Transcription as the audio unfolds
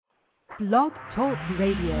Blog Talk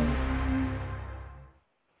Radio.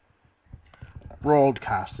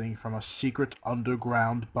 Broadcasting from a secret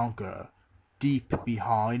underground bunker deep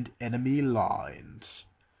behind enemy lines,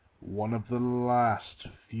 one of the last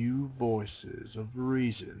few voices of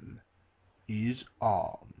reason is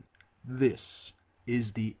on. This is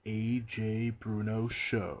the Ajay Bruno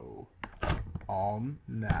Show. On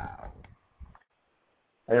now.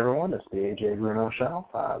 Hey everyone, it's the Ajay Bruno Show.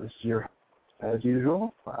 This is your, as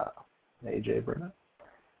usual, Ajay Bruno.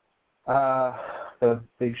 A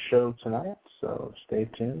big show tonight, so stay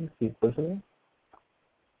tuned, keep listening.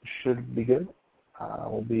 Should be good.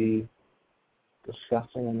 We'll be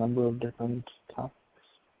discussing a number of different topics.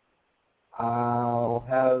 We'll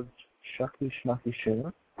have Shucky Schmucky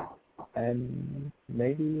Schumer, and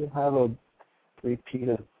maybe we'll have a repeat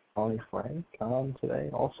of Barney Frank on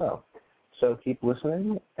today also. So keep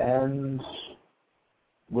listening, and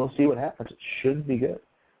we'll see what happens. It should be good.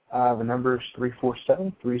 The number is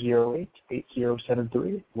 347-308-8073.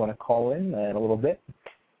 You want to call in a little bit. I'm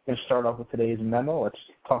going to start off with today's memo. Let's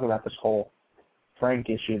talk about this whole Frank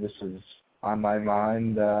issue. This is on my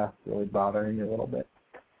mind, really bothering me a little bit.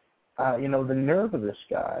 The nerve of this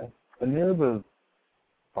guy, the nerve of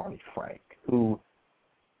Barney Frank, who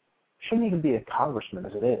shouldn't even be a congressman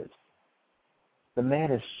as it is. The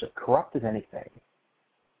man is corrupt as anything.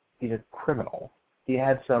 He's a criminal. He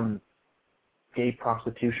had some gay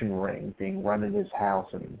prostitution ring being run in his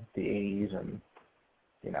house in the 80s, and,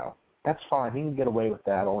 that's fine. He can get away with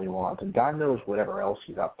that all he wants, and God knows whatever else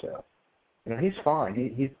he's up to. He's fine.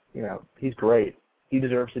 He's great. He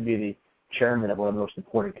deserves to be the chairman of one of the most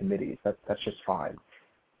important committees. That's just fine.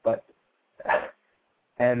 But,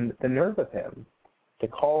 and the nerve of him to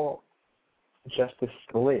call Justice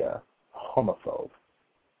Scalia homophobe.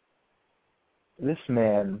 This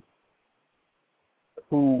man,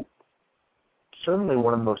 who certainly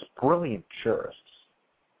one of the most brilliant jurists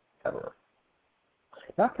ever.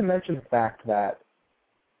 Not to mention the fact that,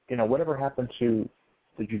 whatever happened to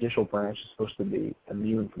the judicial branch is supposed to be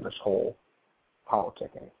immune from this whole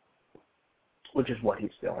politicking, which is what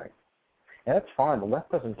he's doing. And that's fine. The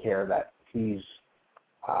left doesn't care that he's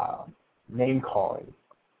name-calling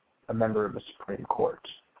a member of the Supreme Court.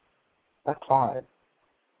 That's fine.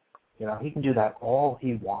 He can do that all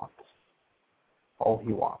he wants. All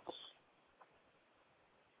he wants.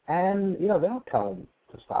 And, they don't tell him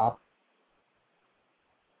to stop.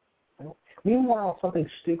 Meanwhile, something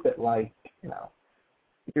stupid like,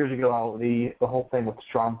 years ago, the whole thing with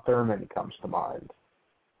Strom Thurmond comes to mind.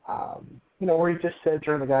 Where he just said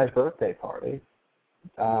during the guy's birthday party,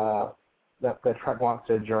 that Trump once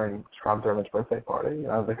said during Strom Thurmond's birthday party,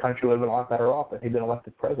 the country would have been a lot better off if he'd been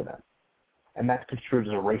elected president. And that's construed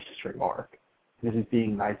as a racist remark, because he's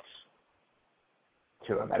being nice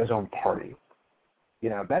to him at his own party.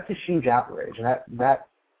 That's a huge outrage, and that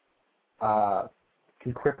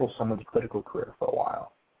can cripple someone's political career for a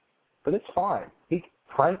while. But it's fine.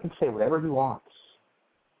 Frank can say whatever he wants.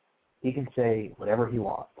 He can say whatever he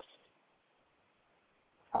wants.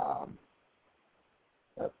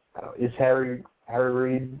 Is Harry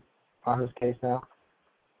Reid on his case now?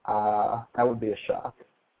 That would be a shock.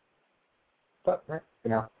 But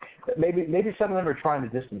maybe some of them are trying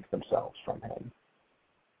to distance themselves from him.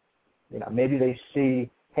 Maybe they see,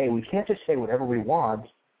 hey, we can't just say whatever we want,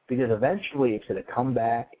 because eventually it's going to come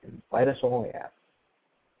back and bite us all in the ass.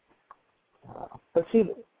 But see,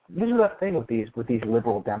 this is the thing with these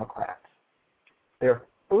liberal Democrats. Their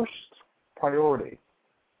first priority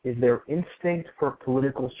is their instinct for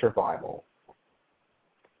political survival.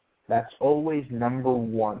 That's always number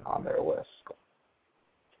one on their list.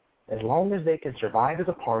 As long as they can survive as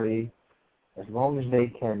a party, as long as they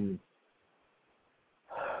can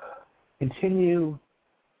continue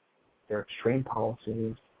their extreme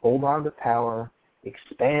policies, hold on to power,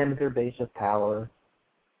 expand their base of power,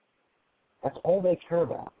 that's all they care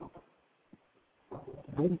about.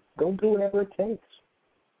 They'll do whatever it takes.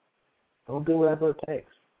 They'll do whatever it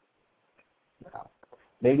takes.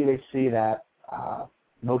 Maybe they see that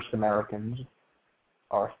most Americans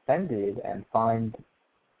are offended and find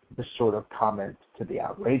this sort of comment to be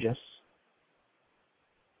outrageous.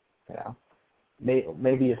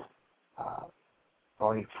 Maybe if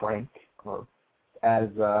Barney Frank, or as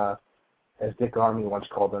Dick Armey once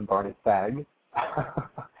called him, Barney Fag.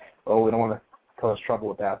 Well, we don't want to cause trouble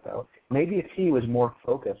with that, though. Maybe if he was more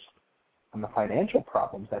focused on the financial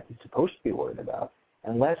problems that he's supposed to be worried about,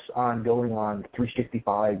 and less on going on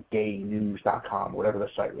 365gaynews.com, whatever the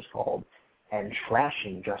site was called, and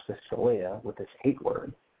trashing Justice Scalia with this hate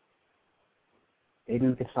word, maybe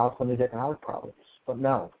we could solve some of these economic problems. But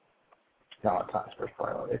no, it's not his first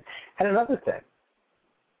priority. And another thing,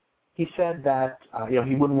 he said that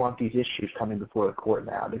he wouldn't want these issues coming before the court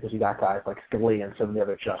now because you got guys like Scalia and some of the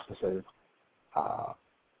other justices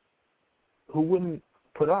who wouldn't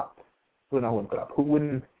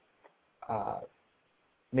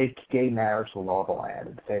make gay marriage the law of the land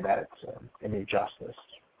and say that it's an injustice,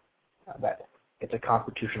 that it's a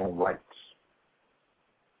constitutional right.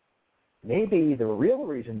 Maybe the real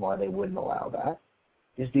reason why they wouldn't allow that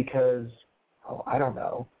is because, I don't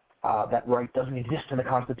know, that right doesn't exist in the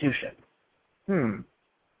Constitution.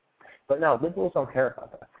 But no, liberals don't care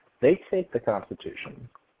about that. They take the Constitution,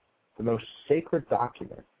 the most sacred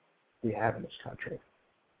document we have in this country,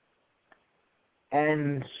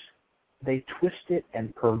 and they twist it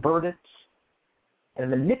and pervert it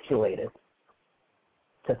and manipulate it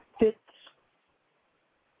to fit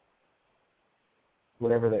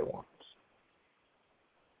whatever they want.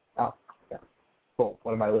 Oh, yeah. Well,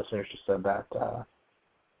 one of my listeners just said that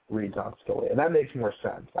reads on Scalia. That makes more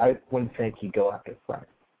sense. I wouldn't think he'd go after Frank.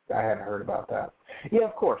 I hadn't heard about that. Yeah,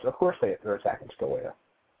 of course they're attacking Scalia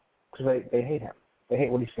because they hate him. They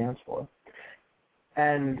hate what he stands for.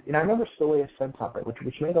 And I remember Scalia said something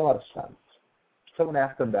which made a lot of sense. Someone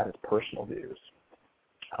asked him about his personal views.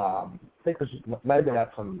 I think this might have been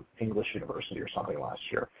at some English university or something last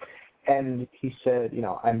year. And he said,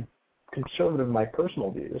 I'm conservative in my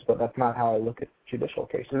personal views, but that's not how I look at judicial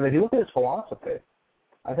cases. And if you look at his philosophy,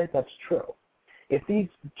 I think that's true. If these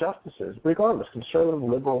justices, regardless, conservative,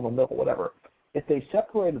 liberal, middle, whatever, if they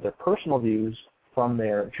separated their personal views from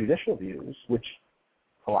their judicial views, which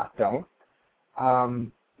a lot don't,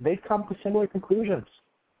 they'd come to similar conclusions.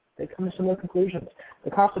 The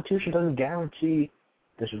Constitution doesn't guarantee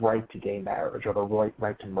this right to gay marriage or the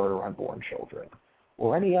right to murder unborn children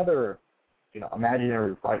or any other,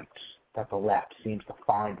 imaginary rights that the left seems to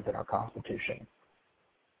find within our Constitution.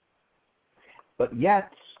 But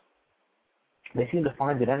yet, they seem to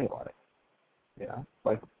find it anyway.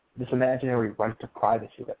 Like this imaginary right to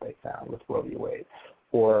privacy that they found with Roe v. Wade,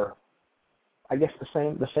 or I guess the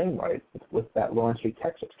same right with that Lawrence v.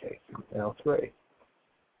 Texas case in 2003.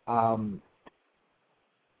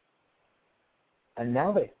 And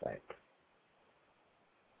now they think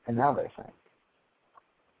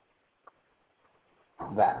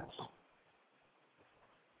that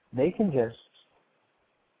they can just,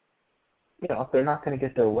 if they're not going to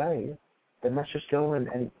get their way, then let's just go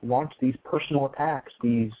and launch these personal attacks,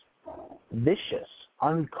 these vicious,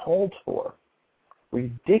 uncalled for,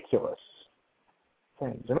 ridiculous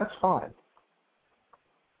things. And that's fine.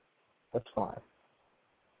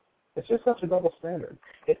 It's just such a double standard.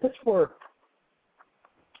 If this were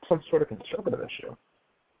some sort of conservative issue,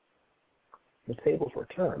 the tables were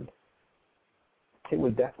turned, it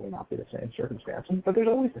would definitely not be the same circumstances, but there's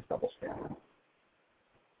always this double standard.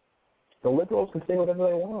 The liberals can say whatever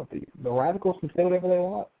they want. The radicals can say whatever they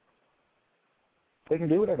want. They can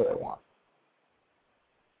do whatever they want.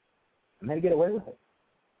 And they get away with it.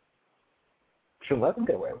 Should let them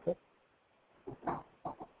get away with it.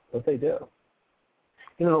 But they do.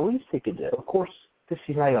 The least they could do, of course, this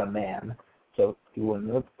is not even a man, so he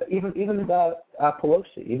wouldn't have. Even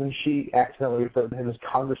Pelosi, even she accidentally referred to him as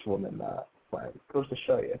Congresswoman. Goes to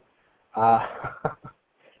show you.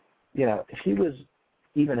 If he was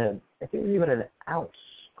even an ounce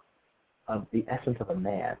of the essence of a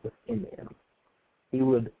man within him, he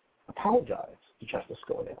would apologize to Justice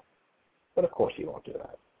Scalia. But of course he won't do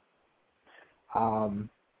that.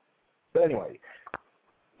 But anyway,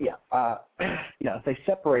 if they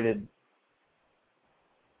separated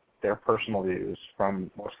their personal views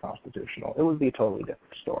from what's constitutional, it would be a totally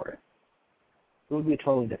different story.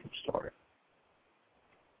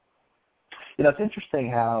 It's interesting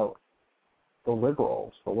how the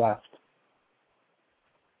liberals, the left,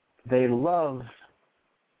 they love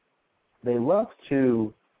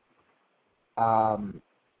to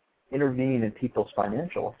intervene in people's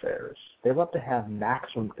financial affairs. They love to have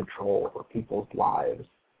maximum control over people's lives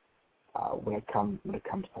when it comes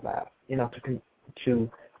to that.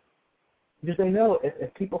 Because they know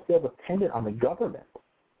if people feel dependent on the government,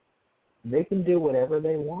 they can do whatever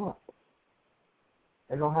they want,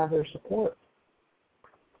 and they'll have their support.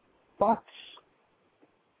 But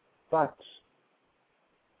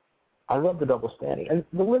I love the double standing, and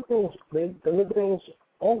the liberals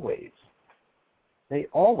always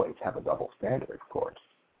have a double standard, of course.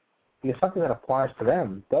 Because something that applies to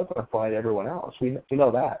them doesn't apply to everyone else. We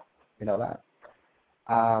know that.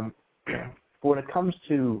 But when it comes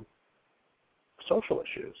to social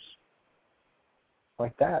issues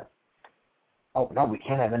like that, oh no, we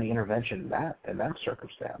can't have any intervention in that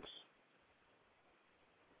circumstance.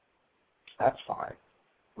 That's fine.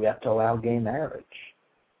 We have to allow gay marriage.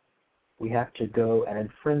 we have to go and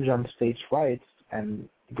infringe on states' rights and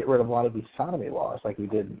get rid of a lot of these sodomy laws, like we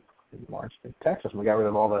did in Texas. We got rid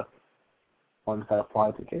of all the ones that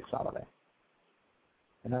applied to gay sodomy.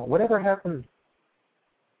 Whatever happened?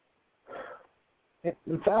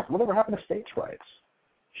 In fact, whatever happened to states' rights?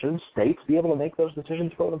 Shouldn't states be able to make those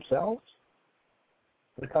decisions for themselves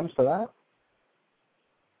when it comes to that?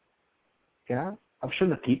 Yeah, I'm sure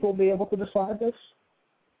the people will be able to decide this.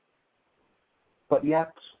 But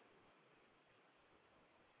yet,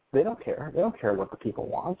 they don't care. They don't care what the people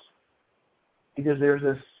want. Because there's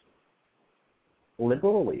this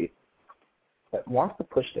liberal elite that wants to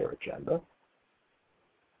push their agenda.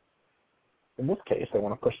 In this case, they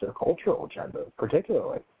want to push their cultural agenda,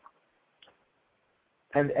 particularly.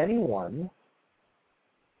 And anyone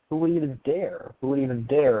who would even dare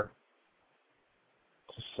to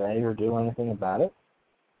say or do anything about it,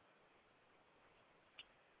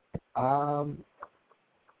 well,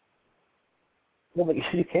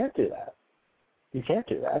 you can't do that. You can't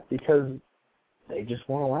do that because they just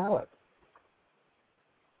won't allow it.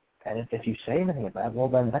 And if you say anything about it, well,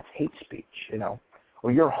 then that's hate speech,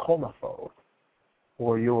 or you're a homophobe,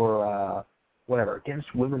 or you're, whatever,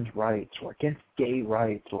 against women's rights, or against gay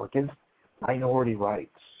rights, or against minority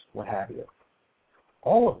rights, what have you.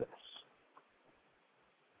 All of this.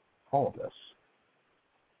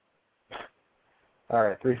 All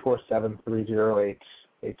right,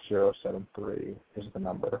 347-308-8073 is the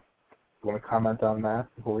number. You want to comment on that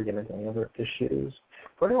before we get into any other issues?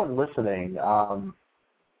 For anyone listening,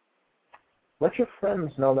 let your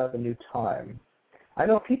friends know about the new time. I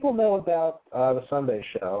know people know about the Sunday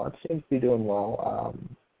show. It seems to be doing well.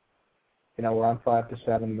 We're on 5 to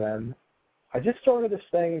 7 then. I just started this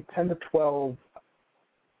thing 10 to 12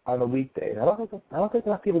 on the weekdays. I don't think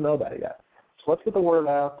enough people know that yet. So let's get the word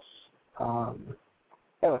out.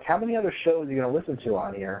 Look, how many other shows are you going to listen to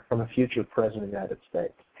on here from a future president of the United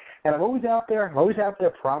States? And I'm always out there.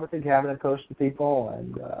 Promising cabinet posts to people.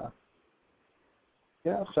 And,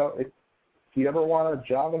 so if you ever want a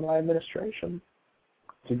job in my administration,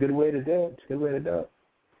 it's a good way to do it.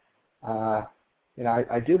 I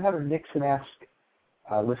do have a Nixon-esque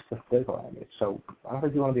list of political enemies, so I don't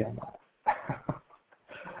think you want to be on that.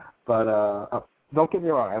 But don't get me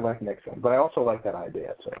wrong, I like Nixon, but I also like that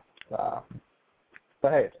idea too.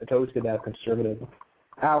 But hey, it's always good to have conservative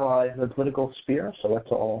allies in the political sphere, so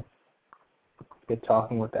let's all get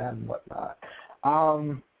talking with that and whatnot.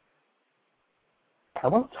 I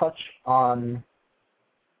want to touch on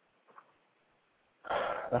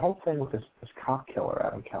the whole thing with this cop killer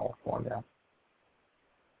out in California.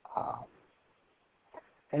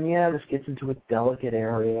 And this gets into a delicate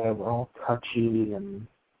area. We're all touchy and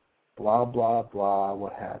blah, blah, blah,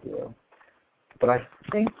 what have you. But I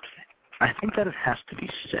think that it has to be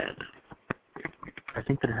said.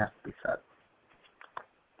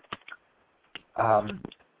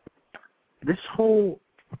 This whole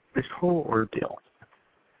ordeal.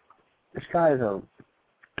 This guy is a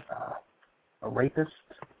rapist.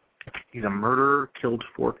 He's a murderer, killed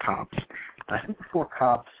 4 cops. And I think the 4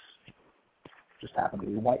 cops just happen to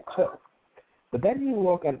be white too. But then you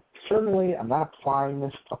look at, certainly I'm not applying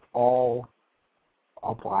this to all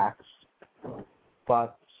blacks,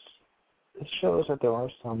 but it shows that there are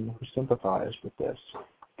some who sympathize with this.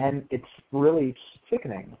 And it's really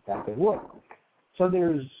sickening that they would. So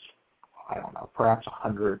there's, perhaps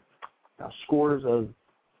 100, scores of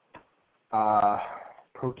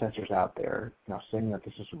protesters out there, saying that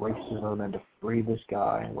this is racism and to free this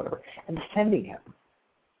guy and whatever, and defending him.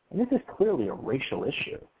 And this is clearly a racial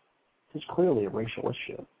issue.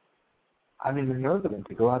 I mean, the nerve of them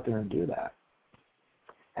to go out there and do that.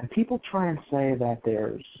 And people try and say that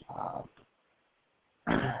there's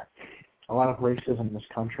a lot of racism in this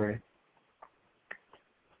country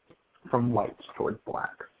from whites towards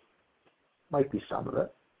blacks. Might be some of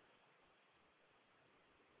it.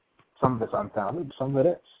 Some of it's unfounded, some of it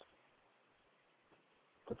is.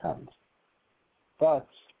 Depends. But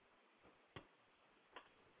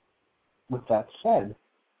with that said,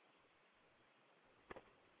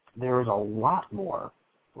 there is a lot more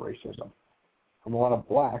racism from a lot of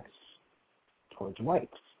blacks towards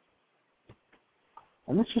whites.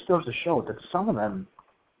 And this just goes to show that some of them,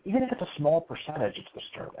 even if it's a small percentage, it's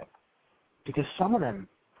disturbing. Because some of them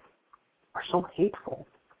are so hateful.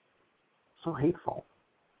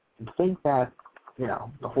 And think that,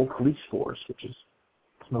 the whole police force, which is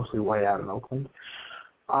mostly white out in Oakland,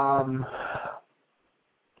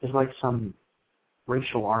 is like some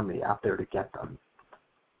racial army out there to get them.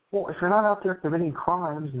 Well, if you're not out there committing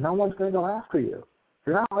crimes, no one's going to go after you. If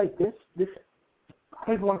you're not like this, I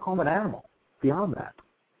don't even want to call him an animal. Beyond that.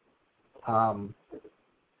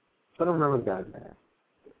 I don't remember the guy's name.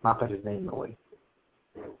 Not that his name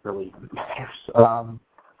really matters. But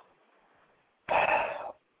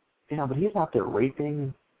he's out there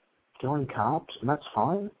raping, killing cops, and that's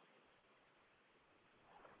fine.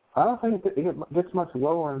 I don't think it gets much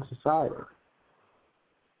lower in society.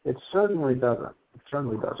 It certainly doesn't. It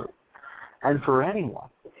certainly doesn't. And for anyone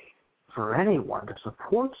to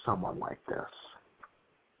support someone like this,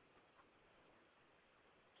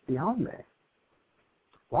 it's beyond me.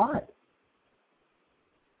 Why?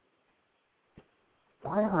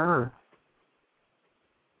 Why on earth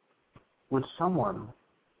would someone,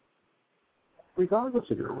 regardless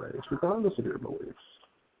of your race, regardless of your beliefs,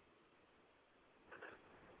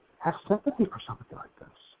 have sympathy for something like this?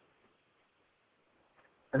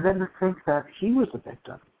 And then to think that he was the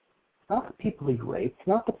victim, not the people he raped,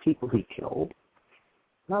 not the people he killed,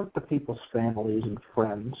 not the people's families and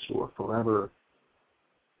friends who are forever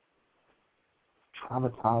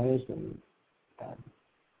traumatized and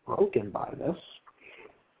broken by this,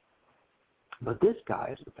 but this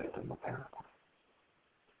guy is the victim, apparently.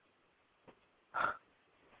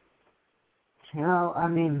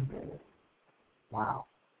 Wow.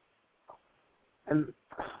 And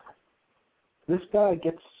this guy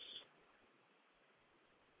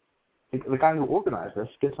the guy who organized this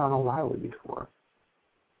gets on O'Reilly before.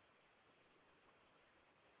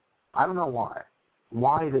 I don't know why.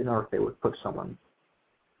 Why on earth they would put someone,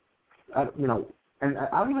 and I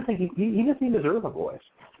don't even think he doesn't even deserve a voice.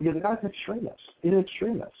 Because the guy's an extremist. He's an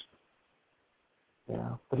extremist.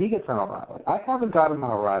 But he gets on O'Reilly. I haven't got him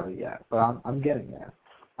on O'Reilly yet, but I'm getting there.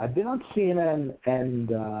 I've been on CNN and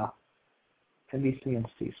NBC and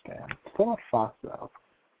C-SPAN. Still not Fox, though.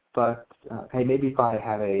 But, hey, maybe if I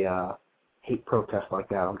have a hate protest like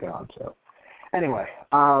that, I'll get on to. Anyway,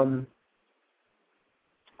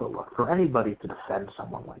 but look, for anybody to defend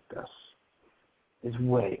someone like this is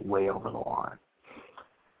way, way over the line.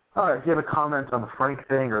 All right, if you have a comment on the Frank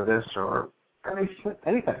thing or this or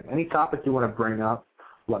anything, any topic you want to bring up,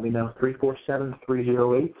 let me know.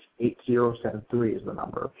 347-308-8073 is the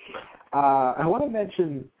number. I want to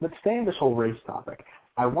mention, let's stay in this whole race topic.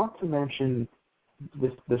 I want to mention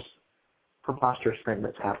this preposterous thing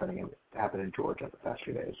that's happened in Georgia the past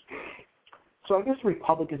few days. So I guess the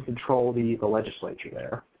Republicans control the legislature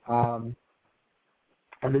there. And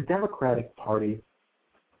the Democratic Party,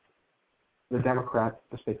 the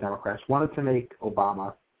state Democrats, wanted to make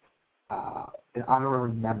Obama an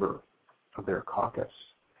honorary member of their caucus.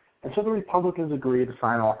 And so the Republicans agreed to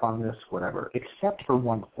sign off on this, whatever, except for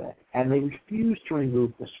one thing. And they refused to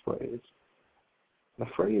remove this phrase. The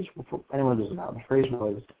phrase, for anyone who doesn't know, the phrase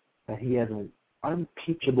was that he has an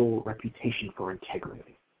unimpeachable reputation for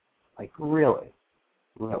integrity. Like, really?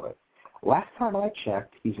 Really? Last time I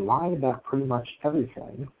checked, he's lied about pretty much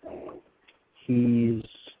everything. He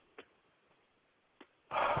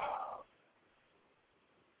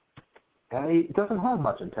doesn't have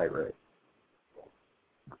much integrity.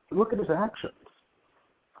 Look at his actions.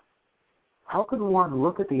 How could one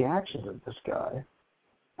look at the actions of this guy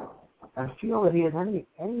and feel that he has any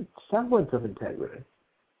semblance of integrity?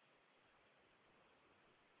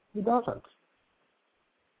 He doesn't.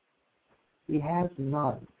 He has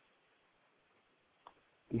none.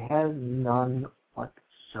 He has none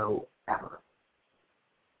whatsoever.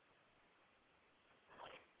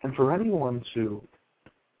 And for anyone to,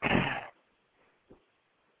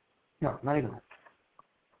 no, not even,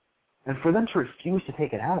 and for them to refuse to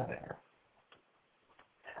take it out of there,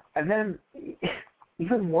 and then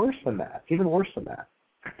even worse than that,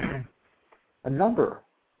 a number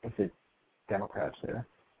of the Democrats there,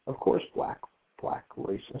 of course, black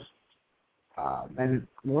racists, and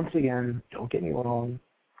once again, don't get me wrong,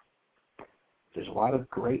 there's a lot of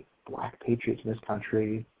great black patriots in this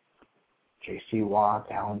country. J.C. Watt,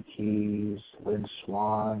 Alan Keyes, Lynn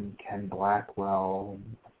Swan, Ken Blackwell,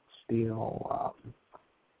 Steele,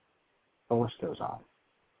 the list goes on.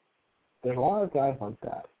 There's a lot of guys like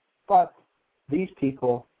that. But these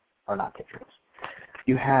people are not patriots.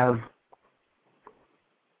 You have,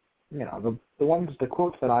 the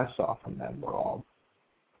quotes that I saw from them were all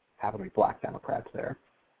happened to be black Democrats there.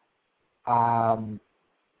 I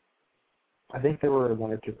think there were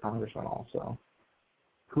one or two congressmen also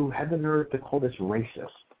who had the nerve to call this racist.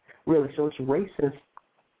 Really, so it's racist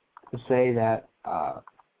to say that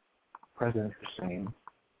President Hussein,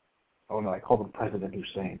 I called him President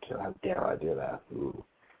Hussein, so how dare I do that? Ooh.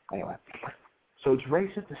 Anyway, so it's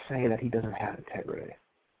racist to say that he doesn't have integrity.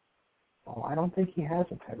 Well, I don't think he has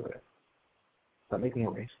integrity. Does that make me a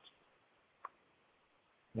racist?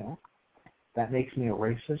 No. That makes me a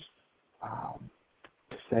racist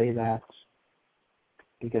to say that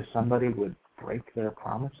because somebody would break their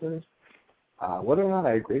promises, Whether or not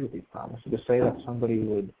I agree with these promises, to say that somebody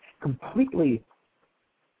would completely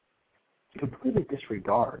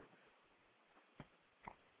disregard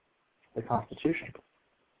the Constitution.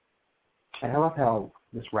 And I love how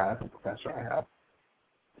this radical professor I have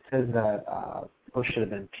says that Bush should have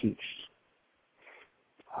been impeached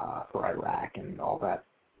for Iraq and all that,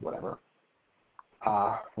 whatever.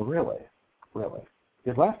 Really?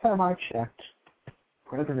 Because last time I checked,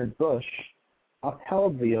 President Bush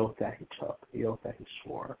upheld the oath that he took, the oath that he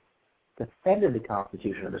swore, defended the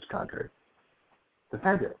Constitution of this country,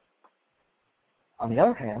 defended it. On the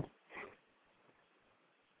other hand,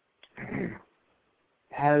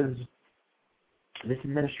 has this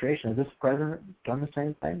administration, has this president done the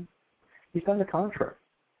same thing? He's done the contrary.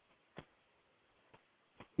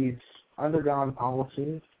 He's undergone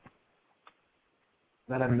policies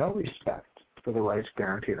that have no respect for the rights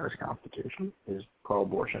guaranteed in his Constitution. His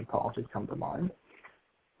pro-abortion policies come to mind.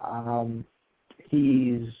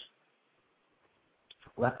 He's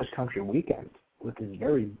left this country weakened with his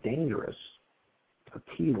very dangerous,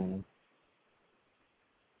 appealing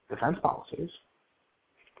defense policies.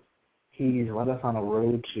 He's led us on a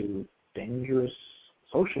road to dangerous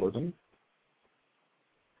socialism.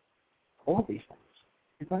 All these things.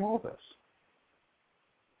 He's done all this.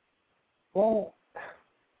 Well,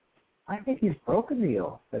 I think he's broken the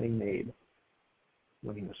oath that he made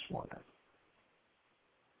when he was sworn in.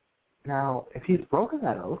 Now, if he's broken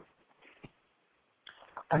that oath,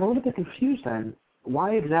 I'm a little bit confused then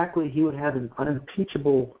why exactly he would have an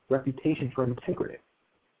unimpeachable reputation for integrity.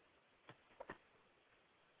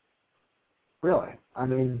 Really? I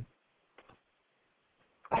mean,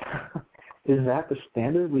 is that the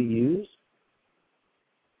standard we use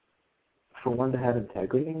for one to have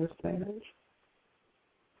integrity in this day and age?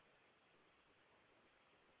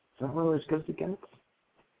 Is that what this goes against?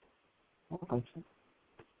 I don't think so.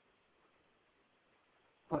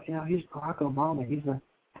 But, he's Barack Obama. He's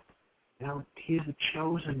the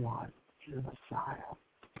chosen one. He's the Messiah.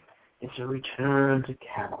 It's a return to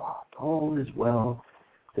Camelot. All is well.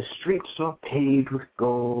 The streets are paved with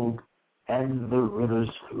gold, and the rivers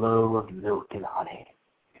flow of milk and honey.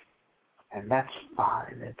 And that's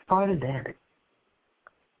fine. It's fine and dandy.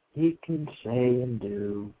 He can say and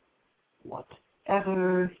do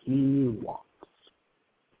whatever he wants.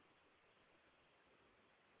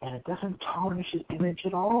 And it doesn't tarnish his image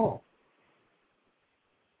at all.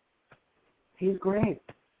 He's great.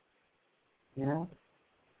 He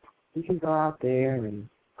can go out there and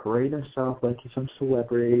parade himself like he's some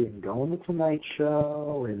celebrity and go on the Tonight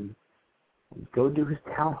Show and go do his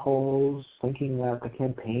town halls thinking that the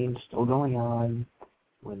campaign's still going on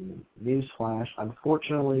when, newsflash,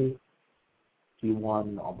 unfortunately, he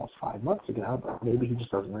won almost 5 months ago, but maybe he just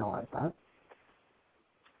doesn't realize that.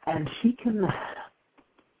 And he can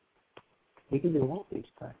do all these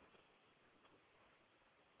things.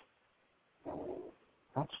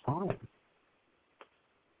 That's fine.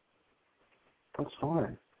 That's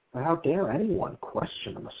fine. But how dare anyone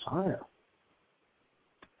question the Messiah?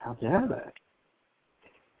 How dare they?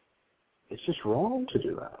 It's just wrong to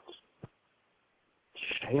do that.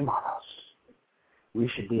 Shame on us. We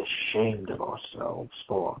should be ashamed of ourselves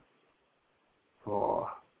for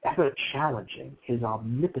ever challenging his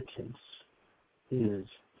omnipotence, his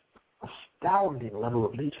astounding level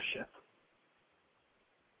of leadership.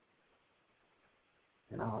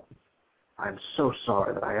 I'm so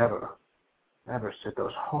sorry that I ever said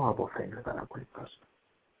those horrible things about our great president.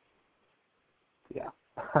 Yeah.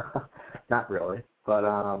 Not really, but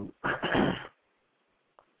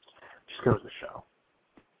just goes to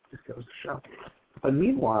show. But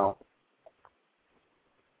meanwhile,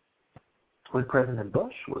 when President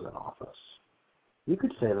Bush was in office, you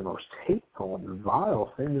could say the most hateful and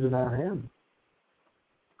vile things about him.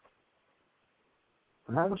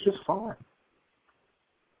 And that was just fine.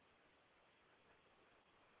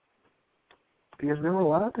 Because they were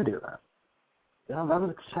allowed to do that. That was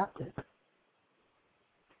accepted.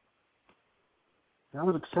 I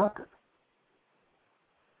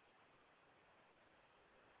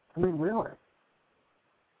mean, really.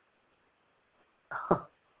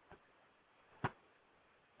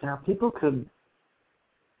 Now, people could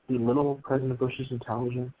belittle President Bush's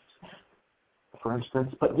intelligence, for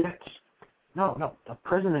instance, but yet, no, the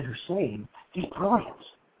President Hussein, he's brilliant.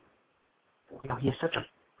 He has such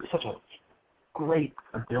a great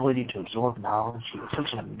ability to absorb knowledge. He has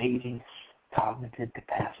such an amazing cognitive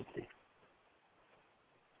capacity.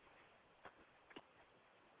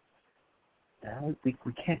 Now, we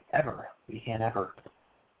can't ever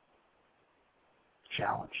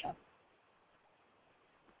challenge him.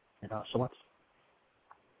 So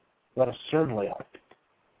let us certainly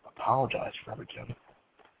apologize for everything.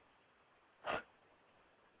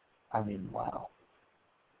 I mean, wow.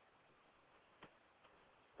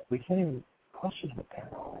 We can't even question him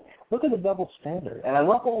apparently. Look at the double standard. And I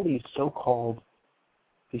love all these so-called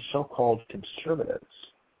conservatives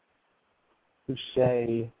who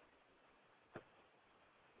say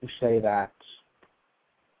that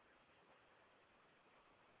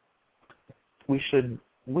we should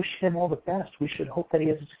wish him all the best. We should hope that he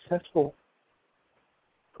has a successful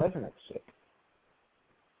presidency.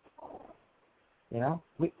 You know?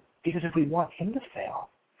 Because if we want him to fail,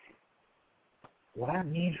 well, that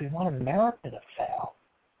means we want America to fail.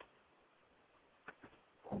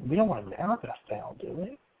 We don't want America to fail, do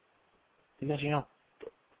we? Because, you know,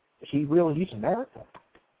 he really needs America.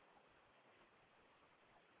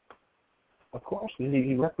 Of course,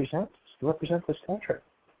 he represents this country.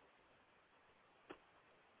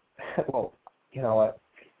 Well, you know what?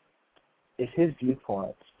 If his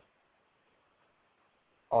viewpoints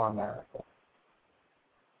are America,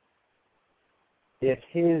 if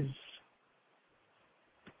his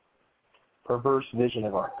perverse vision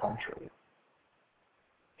of our country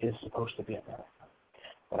is supposed to be America,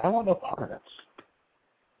 but I want no part of it.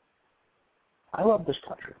 I love this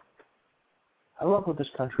country. I love what this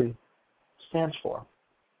country stands for,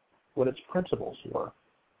 what its principles were.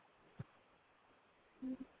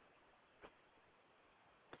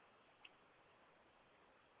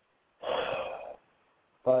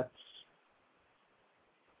 But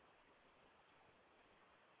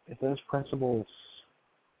if those principles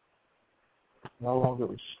are no longer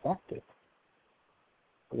respected,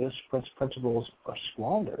 if those principles are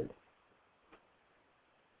squandered,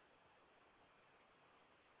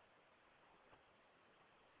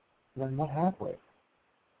 then what have we?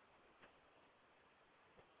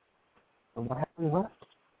 And what have we left?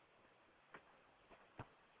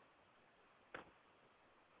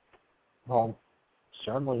 Well,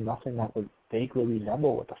 certainly nothing that would vaguely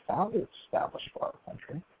resemble what the founders established for our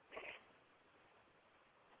country.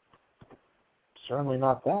 Certainly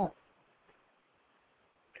not that.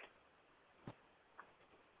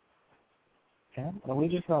 Okay? Are we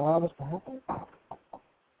just going to allow this to happen?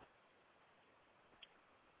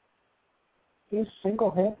 He's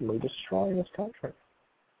single-handedly destroying this country.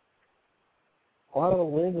 A lot of the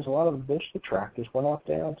Whigs, a lot of the Bush detractors went out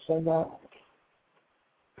there and said that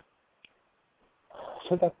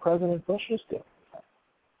President Bush is doing.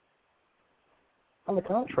 On the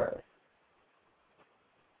contrary.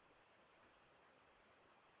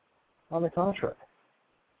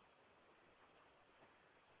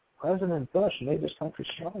 President Bush made this country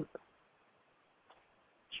stronger.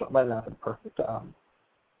 So it might not have been perfect.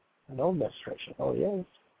 No administration, oh he is.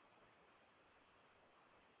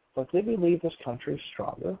 But did we leave this country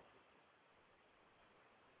stronger?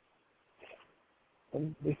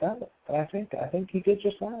 And we found it. And I think he did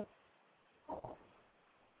just that.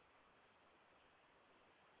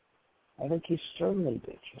 I think he certainly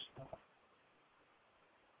did just that.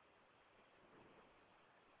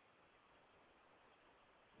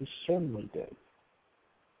 He certainly did.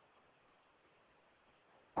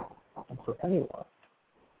 And for anyone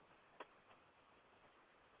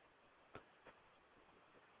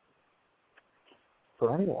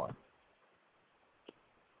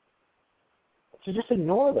to just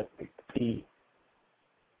ignore the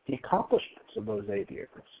accomplishments of those 8 years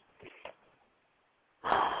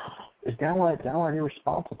is downright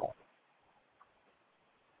irresponsible.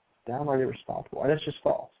 And it's just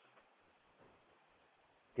false.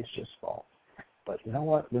 It's just false. But you know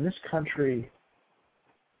what? When this country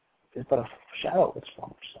is but a shadow of its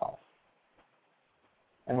former self,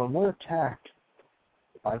 and when we're attacked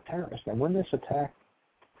by terrorists, and when this attack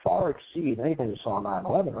far exceeds anything we saw on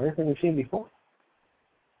 9/11 or anything we've seen before,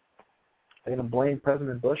 they're going to blame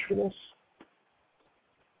President Bush for this?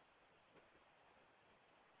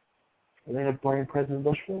 Are they going to blame President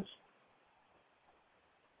Bush for this?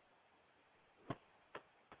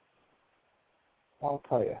 I'll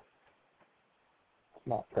tell you, it's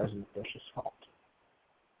not President Bush's fault.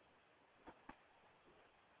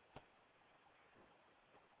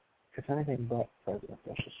 It's anything but President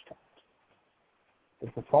Bush's fault.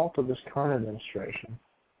 It's the fault of this current administration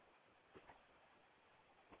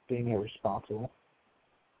being irresponsible.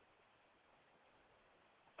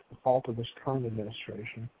 The fault of this current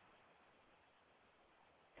administration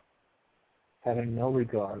having no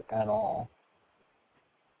regard at all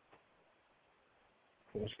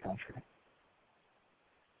for this country.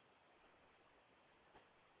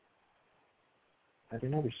 Having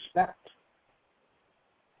no respect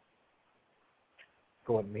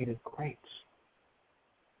for what made it great.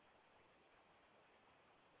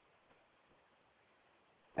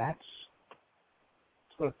 That's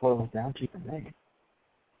what it boils down to for me.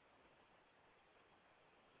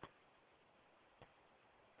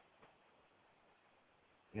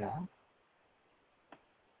 Yeah.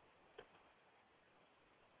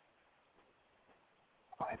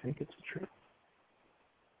 I think it's true.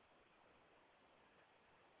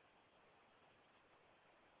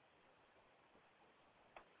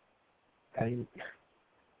 I mean,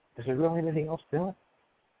 is there really anything else to it?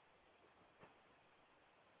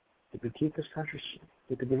 Did we keep this country?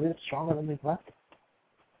 Did we leave it stronger than we've left?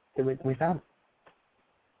 We found it.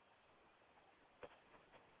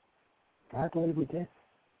 I believe we did.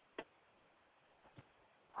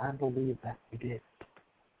 I believe that we did.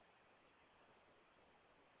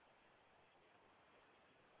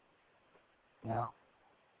 Now,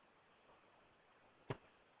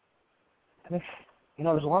 I mean,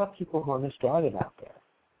 there's a lot of people who are misguided out there.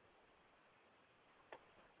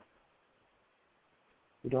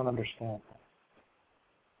 We don't understand that.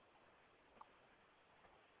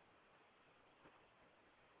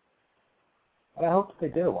 And I hope that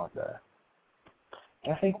they do one day.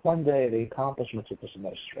 I think one day the accomplishments of this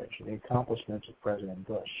administration, the accomplishments of President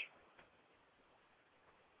Bush,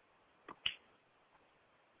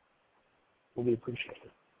 will be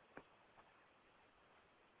appreciated.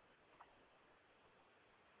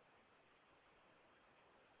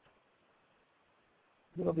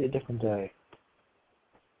 It'll be a different day.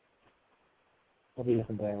 It'll be a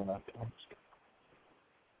different day when that comes.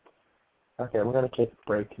 Okay, we're going to take a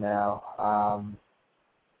break now.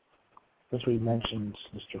 Since we mentioned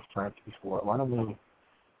Mr. Frank before, why don't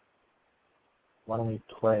we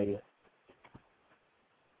play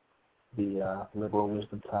the liberal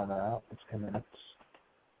wisdom timeout? It's 10 minutes.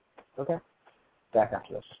 Okay, back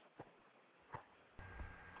after this.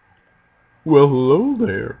 Well, hello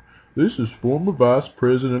there. This is former Vice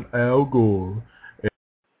President Al Gore.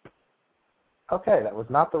 Okay, that was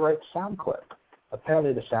not the right sound clip.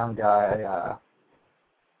 Apparently the sound guy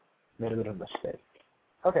made a bit of a mistake.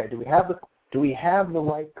 Okay, do we have the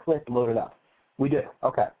right clip loaded up? We do.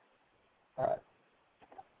 Okay. All right.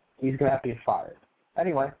 He's gonna have to get fired.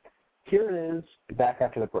 Anyway, here it is. Back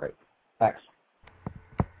after the break. Thanks.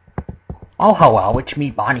 Oh, hello, it's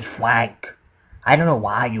me, Barney Frank. I don't know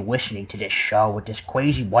why you're listening to this show with this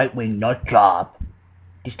crazy right-wing nut job.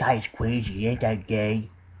 This guy is crazy, he ain't that gay.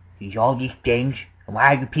 He's all these things, and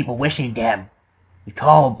why are you people listening to him? It's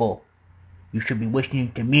horrible. You should be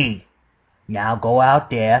listening to me. Now go out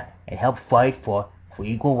there and help fight for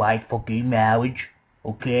equal rights for gay marriage,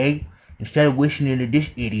 okay? Instead of listening to this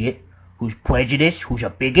idiot who's prejudiced, who's a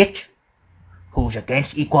bigot, who's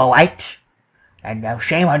against equal rights. And now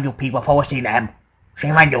shame on you people for listening to him.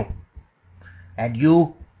 Shame on you. And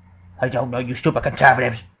you, I don't know, you stupid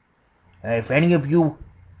conservatives. If any of you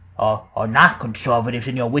are not conservatives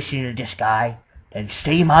and you're listening to this guy, then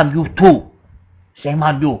shame on you too. Shame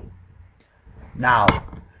on you. Now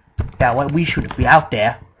we should be out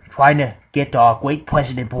there trying to get our great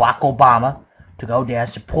President Barack Obama to go there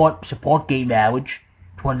and support gay marriage.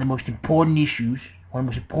 It's one of the most important issues.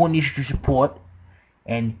 To support.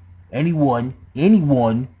 And anyone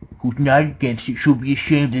who's not against it should be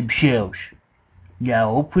ashamed of themselves.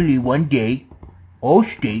 Now, hopefully one day, all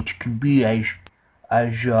states can be as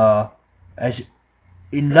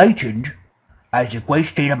enlightened as the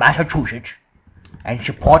great state of Massachusetts and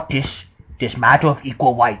support this matter of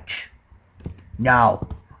equal rights. Now,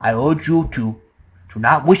 I urge you to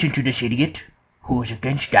not listen to this idiot who is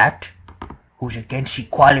against that, who's against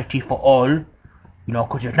equality for all,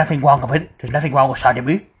 because there's nothing wrong with it. There's nothing wrong with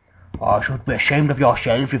sodomy. You should be ashamed of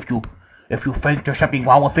yourselves if you think there's something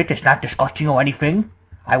wrong with it. It's not disgusting or anything.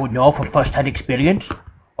 I would know from first-hand experience,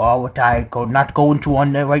 or what I not go into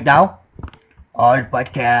on there right now.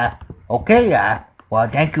 Okay. Well,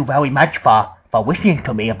 thank you very much for listening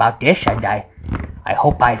to me about this, and I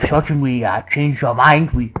hope I've certainly changed your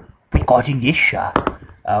mind regarding this.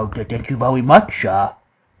 Thank you very much.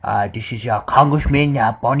 This is Congressman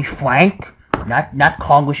Barney Frank, not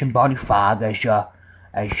Congressman Barney Fogg, as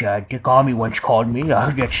Dick Armey once called me.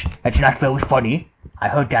 That's not very funny. I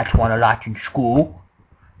heard that one a lot in school,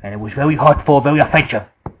 and it was very hurtful, very offensive.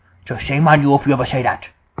 So shame on you if you ever say that.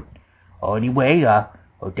 Anyway,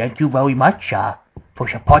 thank you very much for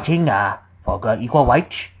supporting for equal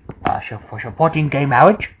rights, for supporting gay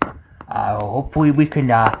marriage. Hopefully we can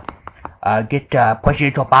get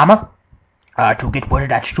President Obama to get rid of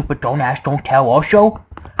that stupid don't ask, don't tell also,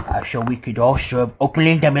 so we could all serve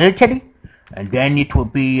openly in the military. And then it will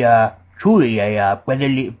be truly a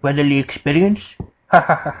brotherly experience.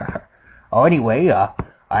 Anyway,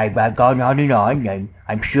 I've gone on, and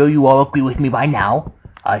I'm sure you all agree with me by now.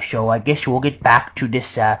 So I guess we'll get back to this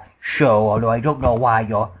show, although I don't know why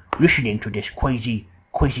you're listening to this crazy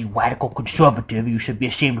radical conservative. You should be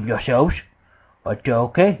ashamed of yourselves. But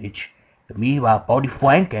okay, it's me, Barney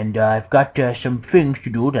Frank, and I've got some things to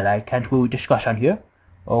do that I can't really discuss on here.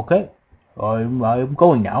 Okay, I'm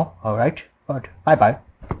going now, alright? But bye-bye.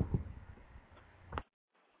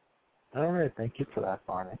 Alright, thank you for that,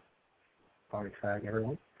 Barney. Barney Frank,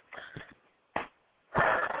 everyone.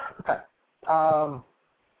 Okay.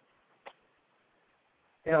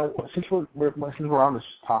 Since we're on this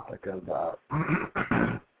topic of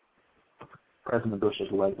President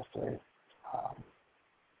Bush's legacy,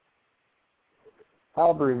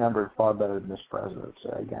 I'll be remembered far better than this presidency,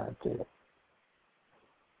 I guarantee it.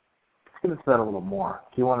 Let's get into that a little more.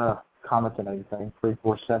 If you want to comment on anything,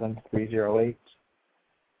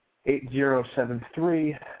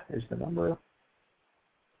 347-308-8073 is the number.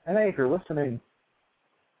 And hey, if you're listening,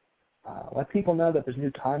 let people know that there's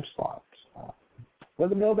new time slots. Let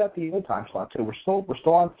them know about the old time slot too. We're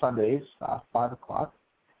still on Sundays, 5 o'clock.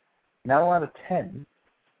 Now around 10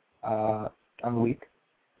 on the week,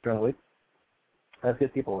 during the week. Let's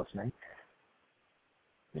get people listening.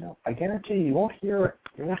 I guarantee you won't hear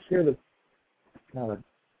the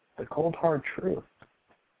cold hard truth,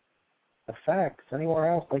 the facts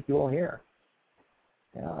anywhere else like you will here.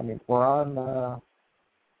 We're on.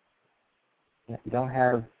 You don't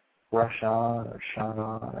have Rush on or Sean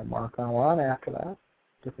on or Mark on. We're on after that,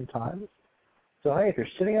 different times. So hey, if you're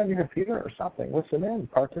sitting on your computer or something, listen in,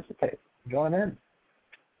 participate, join in.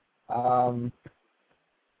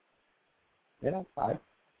 I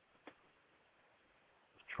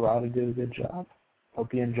try to do a good job.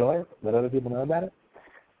 Hope you enjoy it. Let other people know about it.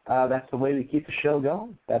 That's the way we keep the show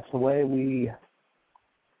going. That's the way we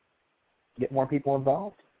get more people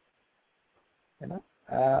involved.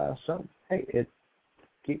 So hey,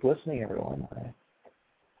 keep listening, everyone. I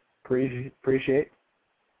appreciate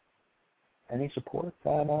any support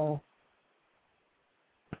that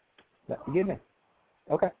you give me.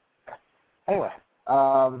 Okay. Anyway,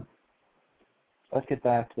 let's get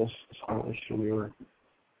back to this whole issue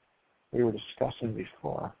we were discussing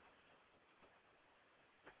before.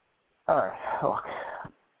 All right, look.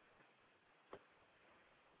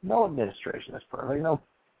 No administration is perfect. No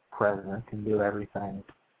president can do everything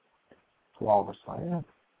flawlessly. Yeah.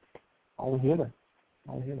 Only human.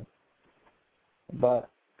 But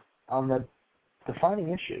on the defining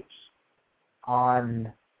issues,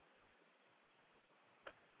 on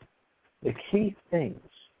the key things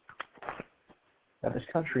that this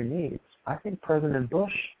country needs, I think President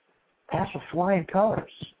Bush passed with flying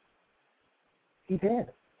colors. He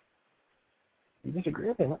did. You disagree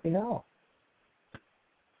with me? Let me know.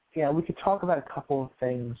 Yeah, we could talk about a couple of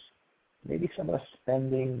things, maybe some of the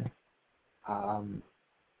spending,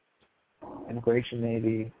 immigration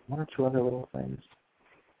maybe, one or two other little things.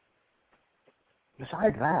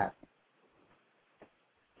 Besides that,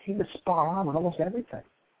 he was spot on with almost everything.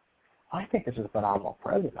 I think this is a phenomenal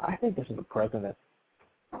president. I think this is a president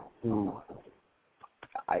who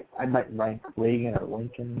I might rank Reagan or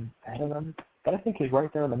Lincoln ahead of him, but I think he's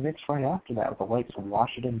right there in the mix right after that with the likes of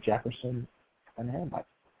Washington, Jefferson, and him.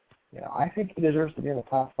 I think he deserves to be in the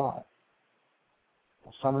top 5.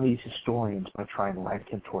 Some of these historians might try and rank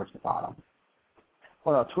him towards the bottom.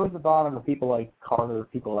 Well, no, towards the bottom are people like Carter,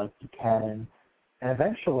 people like Buchanan, and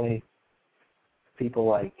eventually people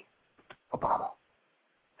like Obama.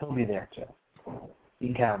 He'll be there too. You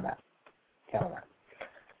can count on that.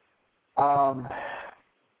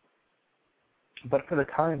 But for the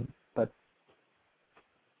time,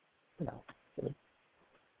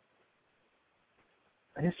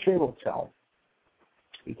 history will tell.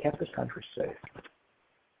 He kept this country safe.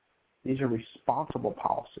 These are responsible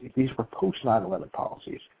policies. These were post 9/11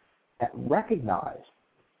 policies that recognize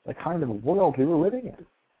the kind of world we were living in,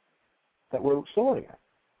 that we're still living in.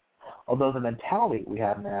 Although the mentality we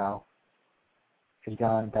have now has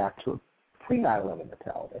gone back to a pre-9/11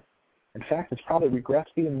 mentality. In fact, it's probably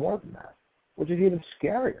regressed even more than that, which is even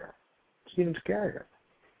scarier.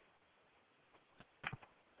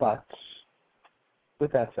 But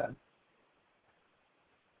with that said,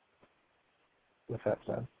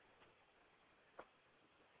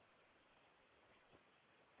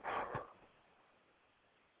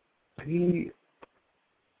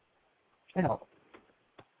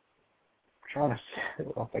 trying to say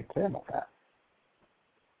what I clear about that.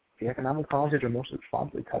 The economic policies are mostly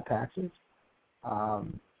responsibly cut taxes,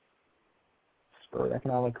 spurred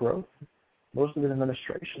economic growth. Most of his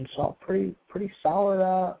administration saw pretty solid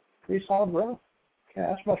growth. Can't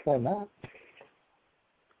ask much more than that.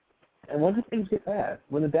 And when did things get bad?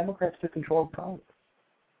 When the Democrats took control of Congress.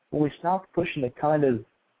 When we stopped pushing the kind of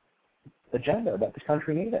agenda that this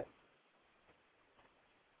country needed.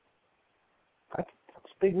 That's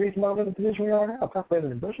a big reason why we're in the position we are now. It's not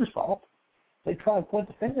President Bush's fault. They try to point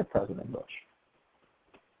the finger at President Bush.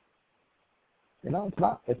 You know,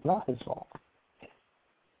 it's not his fault.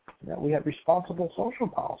 You know, we have responsible social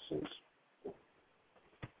policies,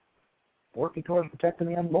 working towards protecting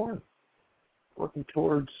the unborn, working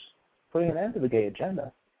towards putting an end to the gay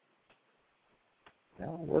agenda, you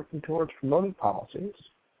know, working towards promoting policies,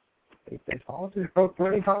 faith-based policies,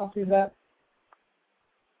 promoting policies that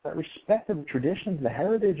respected the traditions and the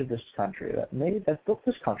heritage of this country, that built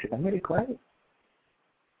this country, that made it great.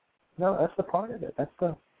 No, that's the part of it. That's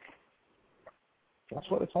what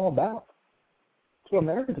it's all about. That's what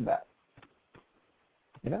America's about.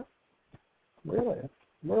 You know? Really.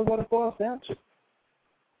 Really what it boils down to.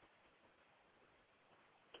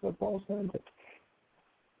 That's what it boils down to.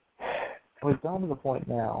 We've gotten to the point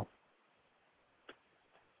now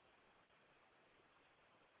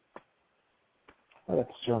where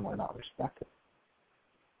that's certainly not respected.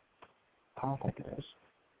 I don't think it is.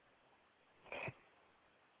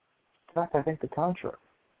 In fact, I think the contrary.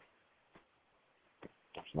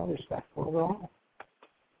 There's no respect for it at all.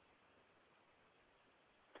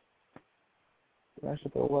 I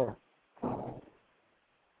should go where?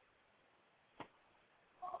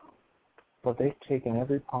 But they've taken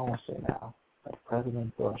every policy now that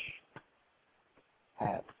President Bush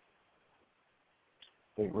had.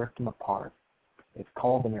 They ripped them apart. They've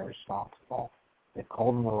called them irresponsible. They've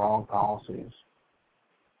called them the wrong policies.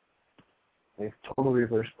 They've totally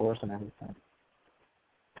reversed course and everything.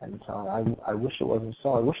 And so I wish it wasn't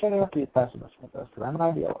so. I wish I didn't have to be a pessimist with this, because I'm an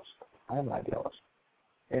idealist. I am an idealist.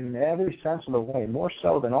 In every sense of the way, more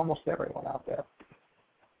so than almost everyone out there.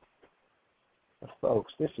 But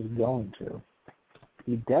folks, this is going to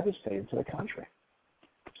be devastating to the country.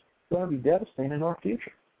 It's going to be devastating in our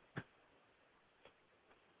future.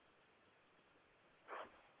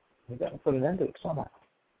 We've got to put an end to it somehow.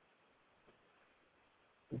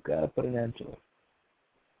 We've got to put an end to it.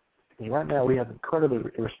 Because right now we have incredibly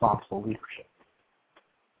irresponsible leadership.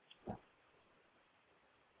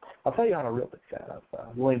 I'll tell you I'm a real big fan of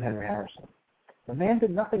William Henry Harrison. The man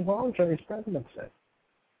did nothing wrong during his presidency.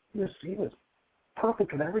 He was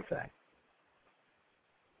perfect in everything.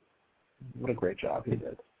 What a great job he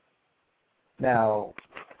did. Now,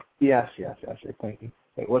 yes, you're thinking,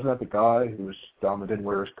 wait, wasn't that the guy who was dumb and didn't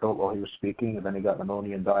wear his coat while he was speaking, and then he got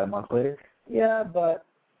pneumonia and died a month later? Yeah, but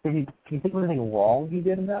can you think of anything wrong he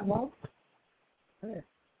did in that month? Hey,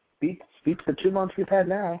 beats the 2 months we've had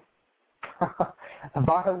now.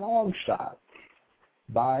 By a long shot.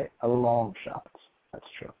 By a long shot. That's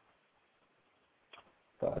true.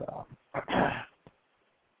 But,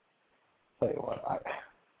 tell you what,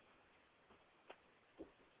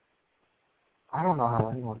 I don't know how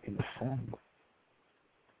anyone can defend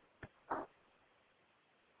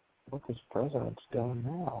what this president's doing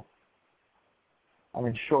now. I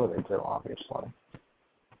mean, sure they do, obviously.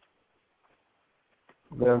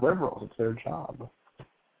 They're liberals. It's their job.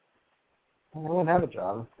 They wouldn't have a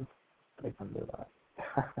job if they couldn't do that.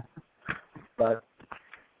 But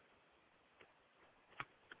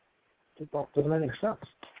it doesn't make any sense.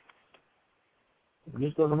 It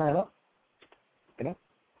just doesn't add up. You know?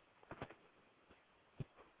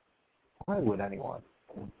 Why would anyone?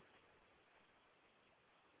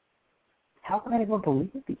 How can anyone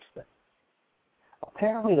believe these things?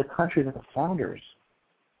 Apparently the country that the founders,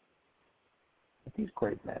 that these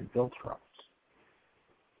great men built from,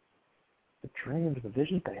 the dreams, the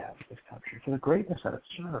visions they have for this country, for the greatness that it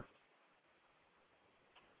served.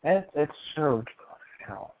 And it served, you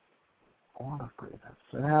know, a lot of greatness.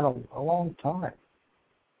 It had a long time.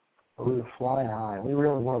 But we were flying high. We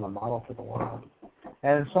really were the model for the world.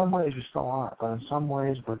 And in some ways we still are, but in some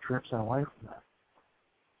ways we're drifting away from that.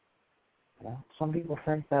 You know, some people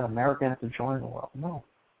think that America has to join the world. No.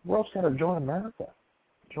 The world's got to join America.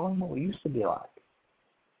 Join what we used to be like.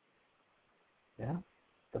 Yeah?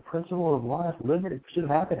 The principle of life, liberty, pursuit of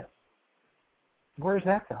happiness. Where's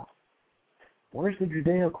that go? Where's the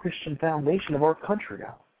Judeo-Christian foundation of our country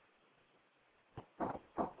go?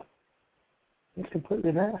 It's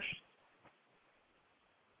completely vanished.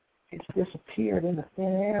 It's disappeared into thin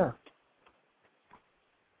air.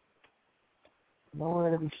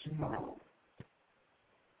 Nowhere to be seen.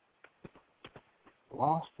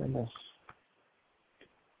 Lost in this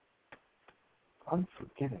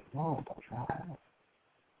unforgiving world that we have.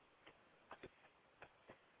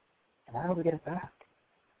 And how do we get it back?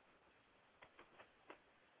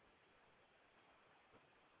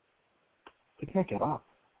 We can't give up.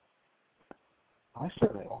 I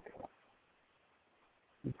certainly won't give up.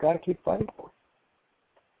 We've got to keep fighting for it.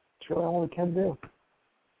 It's really all we can do.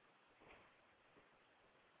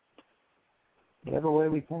 Whatever way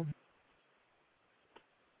we can.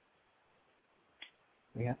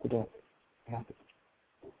 We have to do it. We have to.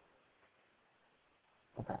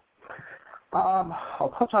 Okay.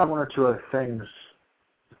 I'll touch on one or two other things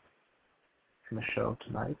in the show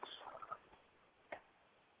tonight.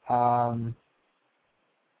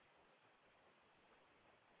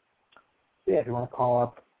 Yeah, if you want to call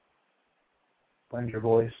up, lend your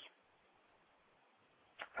voice.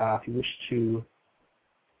 If you wish to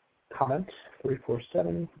comment,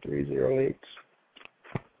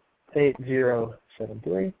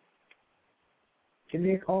 347-308-8073. Give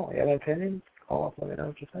me a call. You have an opinion? Call up, let me know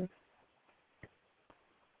what you think.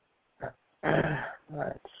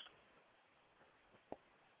 Alright.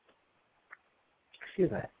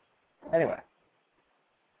 Excuse me. Anyway.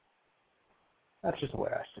 That's just the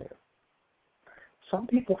way I say it. Some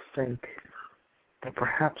people think that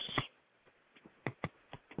perhaps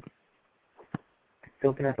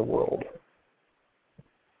looking at the world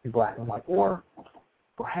in black and white, or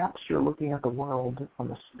perhaps you're looking at the world from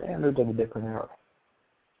the standards of a different era.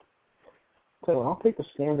 So I'll take the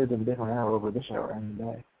standards of a different era over this era any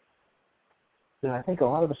day. And I think a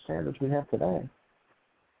lot of the standards we have today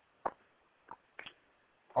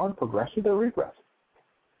aren't progressive, they're regressive.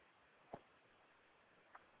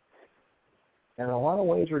 And in a lot of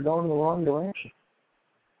ways, we're going in the wrong direction.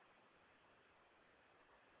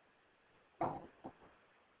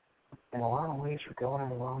 In a lot of ways, we're going in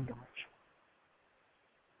the wrong direction.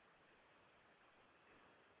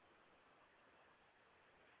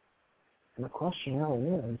 And the question really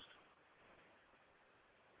is,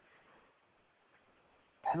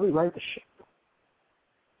 how do we right the ship?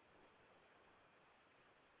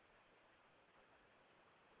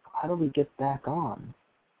 How do we get back on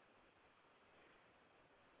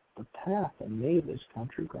the path that made this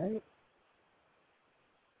country great?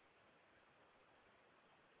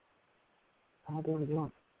 How do we do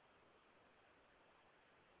it?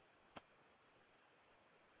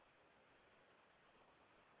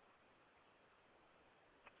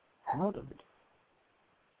 How do we do it?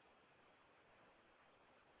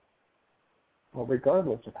 Well,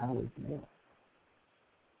 regardless of how we do it,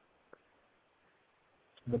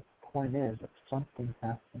 the point is that something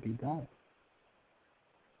has to be done.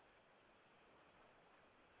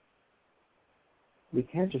 We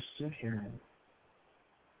can't just sit here and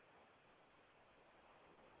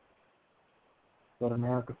let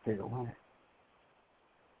America fade away.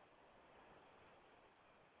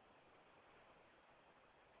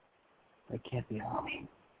 That can't be an option.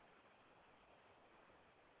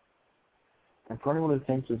 And for anyone who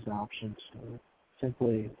thinks it's an option to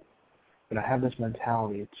simply, have this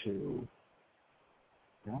mentality to,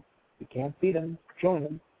 you can't beat them, join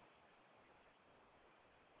them.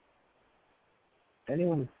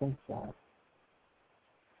 Anyone who thinks that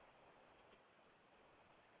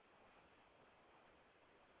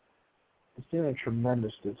is doing a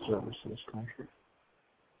tremendous disservice to this country.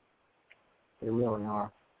 They really are.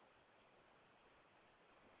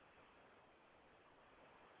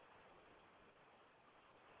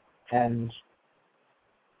 And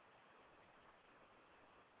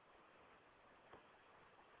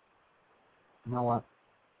you know what?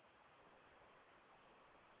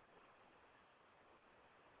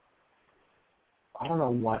 I don't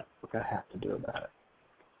know what we're going to have to do about it.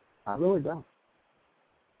 I really don't.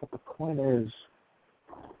 But the point is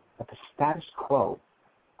that the status quo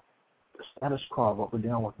of what we're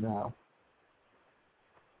dealing with now,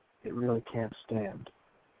 it really can't stand.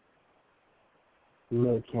 It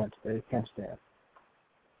really can't stand.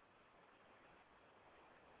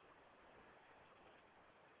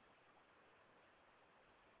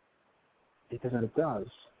 Because if it does,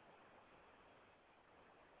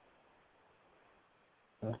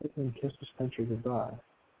 I think we can kiss this country goodbye.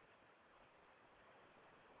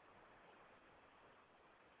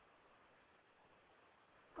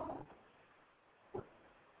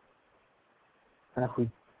 And if we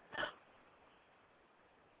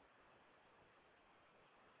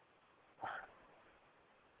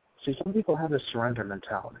see, some people have this surrender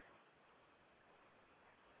mentality.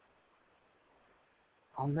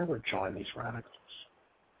 I'll never join these radicals.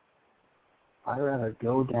 I'd rather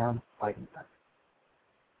go down fighting them.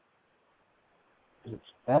 Because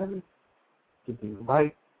it's better to be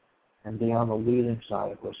right and be on the losing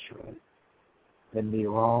side of history than be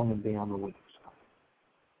wrong and be on the winning side.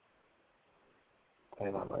 I'll tell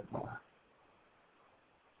you that right now.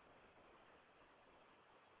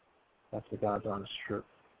 That's the God's honest truth.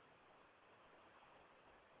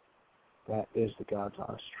 That is the God's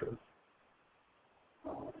honest truth.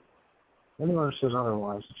 Anyone who says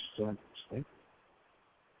otherwise is just a mistake.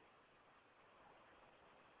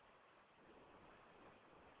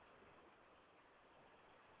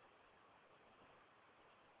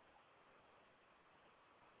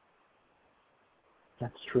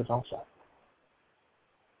 That's the truth also.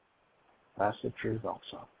 That's the truth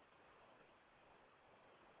also.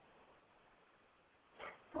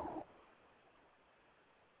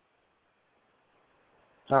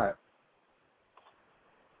 All right.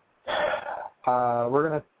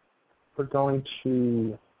 We're going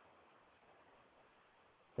to.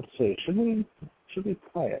 Let's see. Should we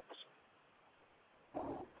play it?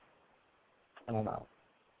 I don't know.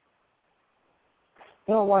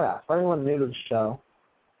 Why not? For anyone new to the show,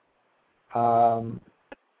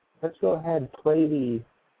 let's go ahead and play the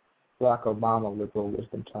Barack Obama liberal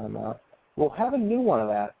wisdom timeout. We'll have a new one of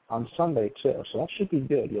that on Sunday too, so that should be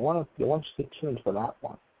good. You want to stay tuned for that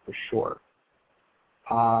one for sure.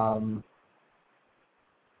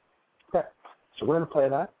 Okay, so we're going to play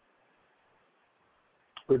that.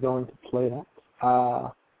 We're going to play that.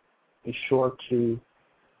 Be sure to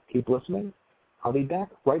keep listening. I'll be back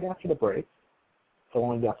right after the break. So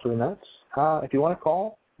only got 3 minutes. If you want to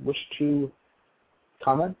call, wish to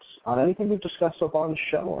comment on anything we've discussed so far on the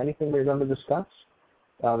show or anything we're going to discuss,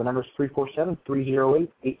 the number is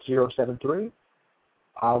 347-308-8073.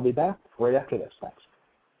 I'll be back right after this. Thanks.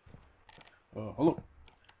 Hello.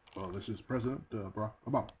 This is President Barack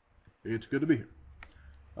Obama. It's good to be here.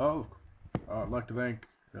 Look, I'd like to thank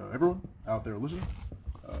everyone out there listening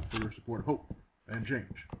for your support of hope and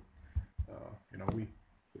change. We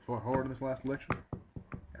fought hard in this last election,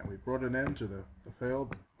 and we brought an end to the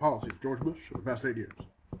failed policies of George Bush for the past 8 years.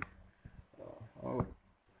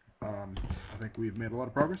 I think we've made a lot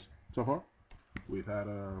of progress so far. We've had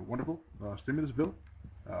a wonderful stimulus bill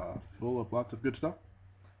full of lots of good stuff,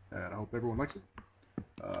 and I hope everyone likes it.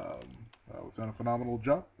 We've done a phenomenal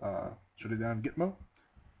job shutting down Gitmo,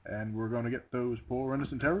 and we're going to get those poor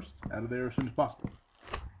innocent terrorists out of there as soon as possible.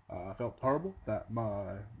 I felt horrible that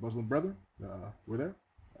my Muslim brethren were there.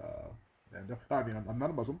 And I'm not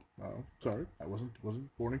a Muslim. Sorry, I wasn't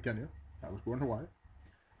born in Kenya. I was born in Hawaii.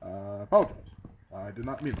 I apologize. I did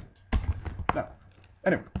not mean that. Now,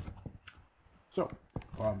 anyway, so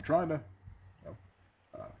I'm trying to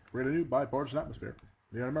create a new bipartisan atmosphere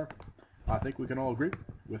here in America. I think we can all agree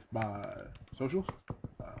with my socials,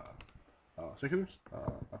 seculars,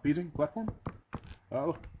 appeasing platform.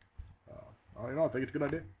 Look, I think it's a good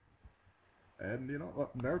idea. And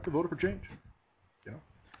America voted for change.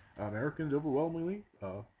 Americans overwhelmingly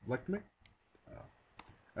elect me.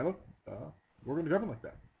 And look, we're going to govern like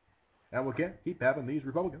that. And we can't keep having these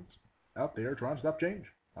Republicans out there trying to stop change.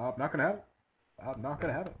 I'm not going to have it. I'm not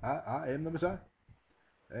going to have it. I am the Messiah.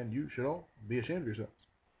 And you should all be ashamed of yourselves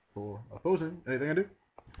for opposing anything I do.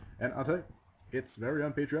 And I'll tell you, it's very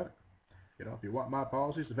unpatriotic. If you want my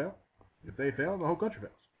policies to fail, if they fail, the whole country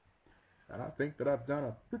fails. And I think that I've done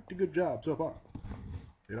a pretty good job so far.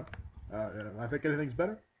 I think anything's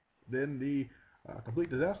better than the complete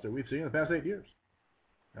disaster we've seen in the past 8 years.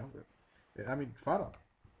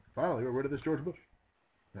 Finally, we're rid of this George Bush.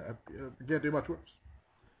 We can't do much worse.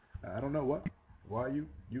 I don't know why you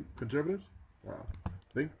conservatives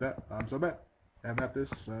think that I'm so bad, and that this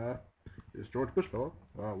George Bush fellow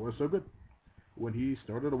was so good when he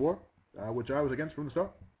started a war, which I was against from the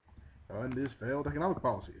start, and his failed economic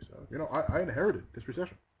policies. I inherited this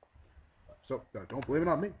recession, so don't blame it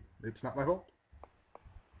on me. It's not my fault.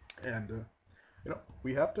 And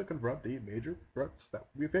we have to confront the major threats that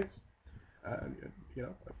we face.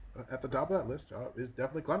 At the top of that list is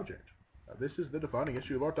definitely climate change. This is the defining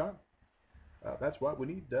issue of our time. That's why we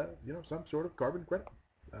need some sort of carbon credit.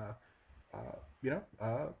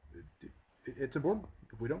 It's important.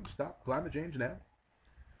 If we don't stop climate change now,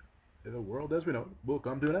 the world as we know it will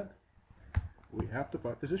come to an end. We have to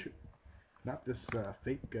fight this issue, not this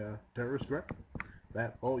fake terrorist threat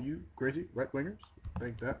that all you crazy right-wingers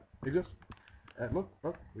think that exists. And look,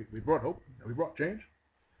 we brought hope, and we brought change,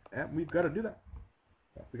 and we've got to do that.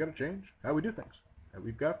 We've got to change how we do things. And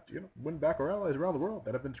we've got to win back our allies around the world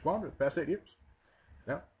that have been squandered the past 8 years.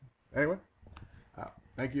 Now, anyway,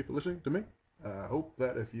 thank you for listening to me. Hope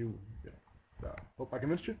that if you, hope I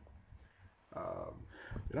convinced you.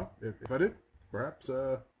 If I did, perhaps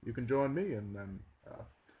you can join me and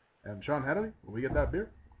Sean Hannity when we get that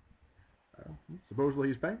beer. Supposedly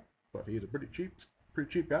he's paying, but he's a pretty cheap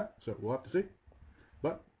guy, so we'll have to see.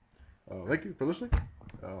 But thank you for listening.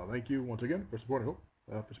 Thank you once again for supporting hope,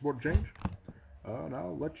 for supporting change. And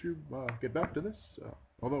I'll let you get back to this.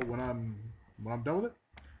 Although when I'm done with it,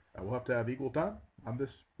 we'll have to have equal time on this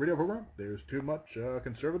radio program. There's too much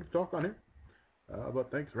conservative talk on here. But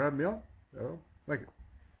thanks for having me on, So, thank you.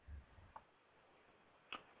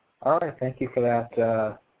 All right, thank you for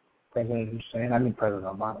that, President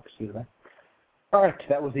Obama, excuse me. All right,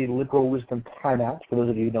 that was the Liberal Wisdom Timeout. For those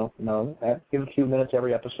of you who don't know, give a few minutes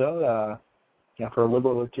every episode for a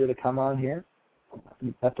liberal or two to come on here.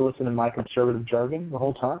 You have to listen to my conservative jargon the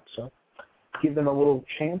whole time, so give them a little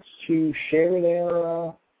chance to share their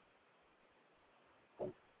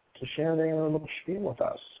little spiel with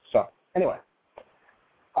us. So, anyway,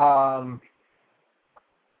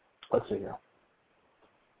 let's see here.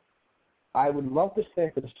 I would love to stay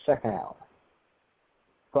for the second hour,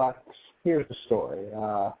 but here's the story.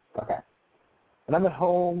 Okay. When I'm at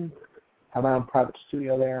home, have my own private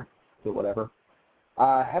studio there, do whatever.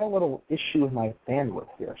 I had a little issue with my bandwidth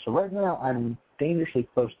here. So right now I'm dangerously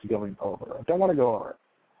close to going over. I don't want to go over it.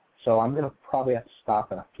 So I'm going to probably have to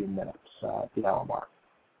stop in a few minutes at the hour mark.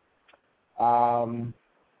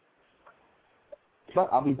 But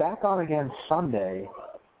I'll be back on again Sunday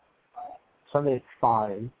at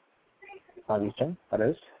 5 Eastern, that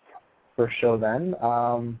is, for a show then.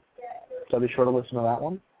 So be sure to listen to that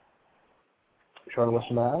one.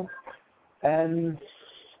 And,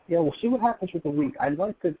 we'll see what happens with the week. I'd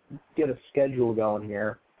like to get a schedule going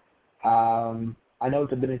here. I know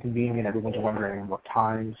it's a bit inconvenient. Everyone's wondering what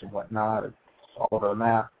times and whatnot. It's all over the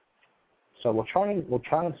map. So we'll try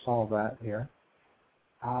and solve that here.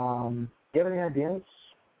 Do you have any ideas?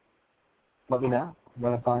 Let me know. I'm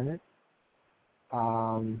going to find it.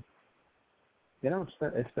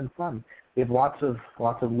 It's been fun. We have lots of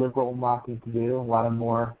liberal mocking to do. A lot of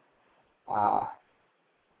more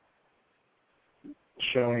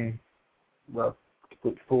showing what a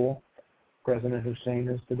complete fool President Hussein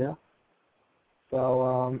is to do.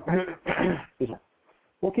 So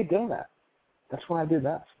we'll keep doing that. That's what I do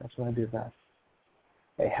best.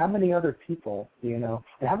 Hey, how many other people do you know?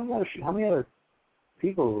 And how many other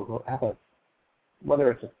people who have whether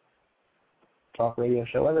it's a talk radio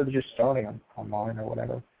show, whether they're just starting online or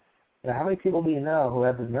whatever. How many people do you know who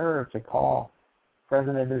have the nerve to call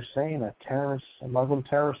President Hussein a Muslim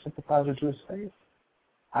terrorist sympathizer to his face?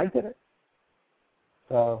 I did it.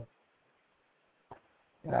 So,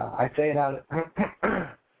 I say it how it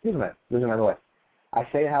excuse me, losing my voice. I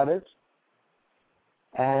say it how it is,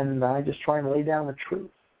 and I just try and lay down the truth.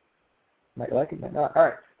 Might you like it, might not. All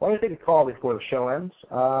right, why don't we take a call before the show ends?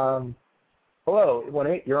 Hello,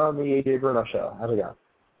 1-8, you're on the Ajay Bruno Show. How's it going?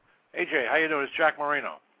 AJ, how you doing? It's Jack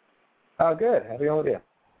Marino. Oh, good. How's it going with you?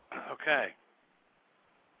 Okay.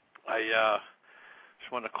 I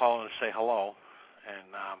just wanted to call in and say hello.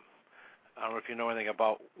 And I don't know if you know anything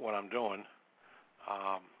about what I'm doing.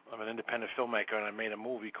 I'm an independent filmmaker, and I made a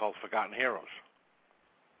movie called Forgotten Heroes.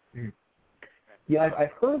 Mm. Yeah,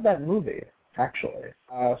 I've heard of that movie, actually.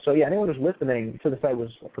 Anyone who's listening to the site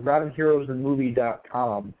was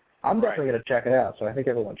ForgottenHeroesTheMovie.com. I'm definitely going to check it out, so I think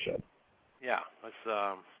everyone should. Yeah, it's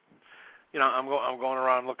I'm going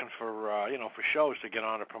around looking for for shows to get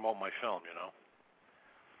on to promote my film.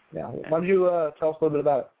 Yeah. Why don't you tell us a little bit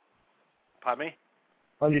about it? Pardon me?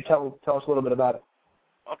 Why don't you tell us a little bit about it?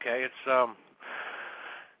 Okay, it's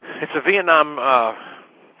a Vietnam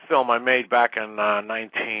film I made back in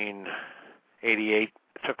 1988. It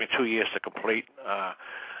took me 2 years to complete. I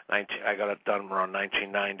got it done around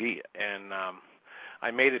 1990, and I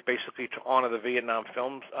made it basically to honor the Vietnam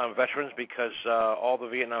veterans, because all the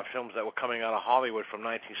Vietnam films that were coming out of Hollywood from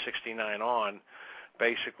 1969 on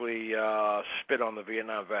basically spit on the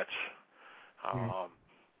Vietnam vets.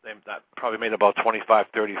 They probably made about 25,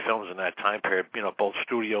 30 films in that time period, both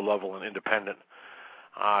studio level and independent.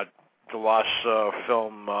 The last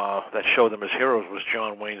film that showed them as heroes was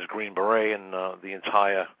John Wayne's Green Beret, and the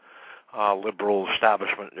entire liberal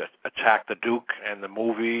establishment attacked the Duke and the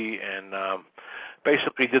movie, and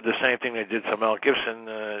basically did the same thing they did to Mel Gibson,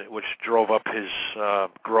 which drove up his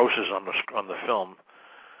grosses on the film.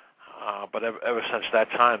 But ever since that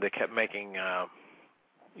time, they kept making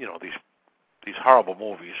these horrible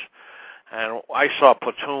movies. And I saw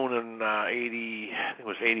Platoon in it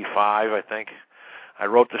was 85, I think. I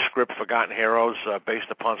wrote the script Forgotten Heroes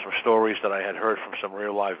based upon some stories that I had heard from some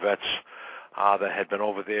real live vets that had been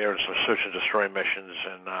over there in some search and destroy missions.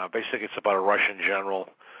 And basically it's about a Russian general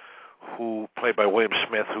who, played by William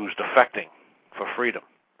Smith, who's defecting for freedom.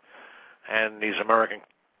 And these American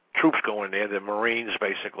troops go in there, the Marines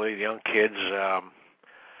basically, the young kids,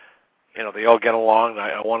 they all get along.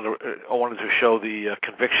 I wanted to show the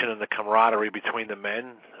conviction and the camaraderie between the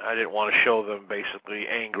men. I didn't want to show them basically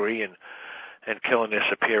angry and killing their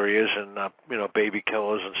superiors and baby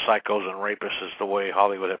killers and psychos and rapists is the way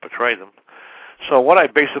Hollywood had portrayed them. So what I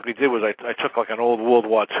basically did was I took like an old World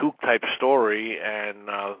War II type story and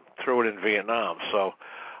threw it in Vietnam. So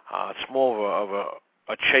It's more of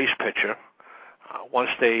a chase picture. Once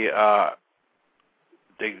they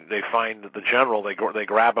find the general, they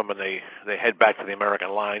grab him and they head back to the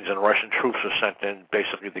American lines, and Russian troops are sent in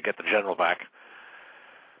basically to get the general back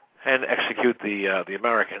and execute the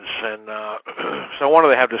Americans. And so I wanted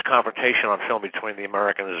to have this confrontation on film between the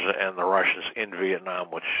Americans and the Russians in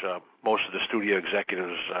Vietnam, which most of the studio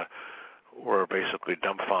executives were basically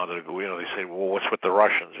dumbfounded. You know, they say, "Well, what's with the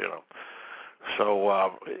Russians?" You know. So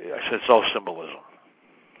I said it's all symbolism.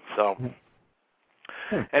 So,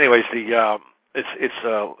 anyways, it's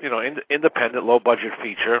you know, independent, low budget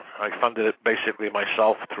feature. I funded it basically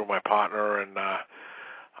myself through my partner and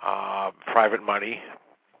private money.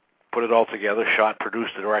 Put it all together, shot,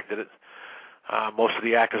 produced, directed it. Most of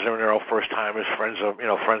the actors are in there, all first timers, friends of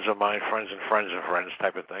mine, friends and friends of friends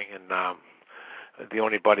type of thing. And the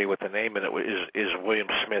only buddy with the name in it is William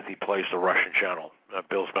Smith. He plays the Russian general.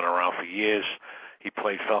 Bill's been around for years. He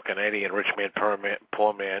played Falcon Eddie in Rich Man,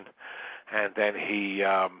 Poor Man, and then he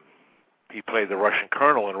played the Russian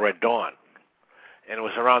colonel in Red Dawn. And it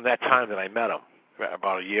was around that time that I met him,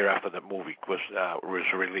 about a year after the movie was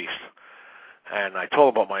released. And I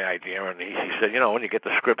told him about my idea, and he said, you know, when you get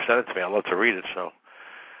the script, send it to me. I'd love to read it. So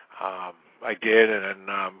I did, and then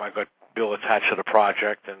I got Bill attached to the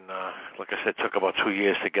project, and like I said, it took about 2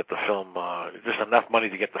 years to get the film, just enough money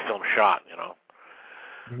to get the film shot, you know.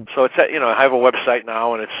 Mm-hmm. So it's you know, I have a website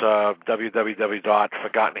now, and it's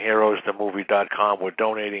www.forgottenheroesthemovie.com. We're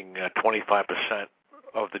donating 25%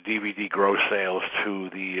 of the DVD gross sales to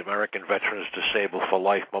the American Veterans Disabled for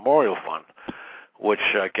Life Memorial Fund,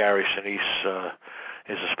 which Gary Sinise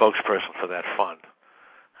is a spokesperson for that fund.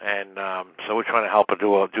 And so we're trying to help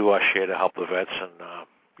do our share to help the vets and,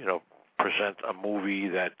 you know, present a movie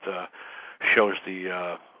that shows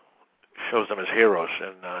them as heroes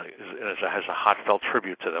and has a heartfelt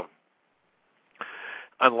tribute to them.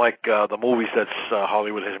 Unlike the movies that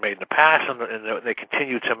Hollywood has made in the past, and they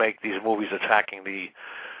continue to make these movies attacking the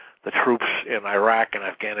troops in Iraq and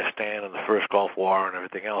Afghanistan and the first Gulf War and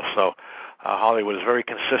everything else. So Hollywood is very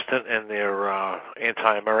consistent in their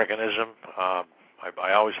anti-Americanism. I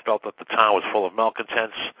always felt that the town was full of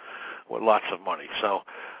malcontents with lots of money. So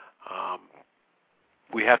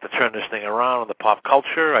we have to turn this thing around in the pop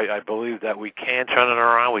culture. I believe that we can turn it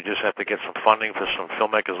around. We just have to get some funding for some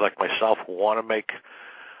filmmakers like myself who want to make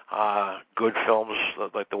good films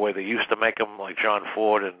like the way they used to make them, like John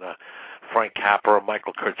Ford and Frank Capra,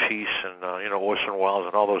 Michael Curtiz, and you know, Orson Welles,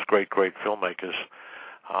 and all those great filmmakers,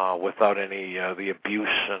 without any the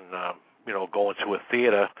abuse and you know, going to a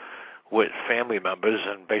theater with family members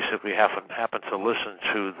and basically happen to listen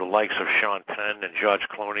to the likes of Sean Penn and George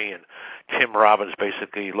Clooney and Tim Robbins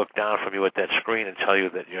basically look down from you at that screen and tell you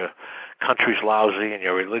that your country's lousy and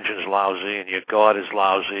your religion's lousy and your God is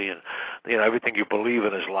lousy and, you know, everything you believe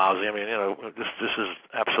in is lousy. I mean, you know, this is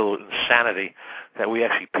absolute insanity that we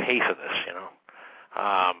actually pay for this, you know.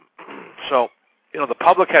 So, you know, the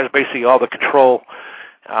public has basically all the control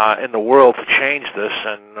in the world to change this,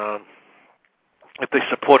 and if they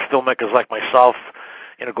support filmmakers like myself,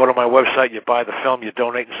 you know, go to my website, you buy the film, you're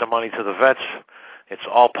donating some money to the vets. It's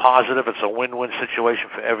all positive. It's a win-win situation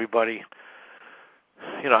for everybody.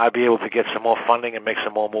 You know, I'd be able to get some more funding and make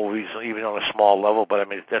some more movies, even on a small level, but, I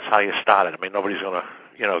mean, that's how you start it. I mean, nobody's going to,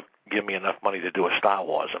 you know, give me enough money to do a Star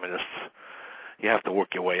Wars. I mean, you have to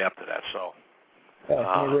work your way up to that, so.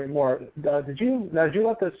 Can you read more? Did you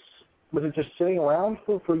let this, was it just sitting around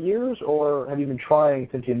for years, or have you been trying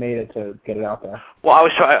since you made it to get it out there? Well,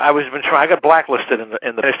 I got blacklisted in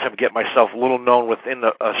the first time to get myself little known within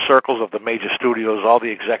the circles of the major studios. All the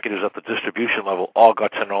executives at the distribution level all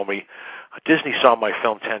got to know me. Disney saw my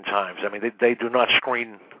film 10 times. I mean, they do not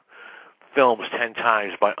screen films 10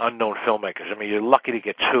 times by unknown filmmakers. I mean, you're lucky to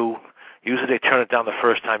get 2. Usually they turn it down the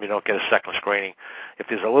first time, you don't get a second screening. If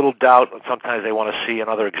there's a little doubt, sometimes they want to see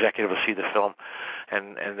another executive to see the film,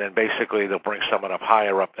 and then basically they'll bring someone up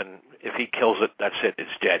higher up, and if he kills it, that's it,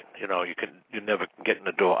 it's dead. You know, you never can get in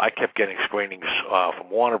the door. I kept getting screenings from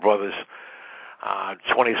Warner Brothers,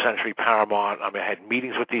 20th Century Paramount. I mean, I had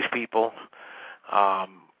meetings with these people.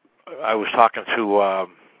 I was talking to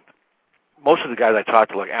most of the guys I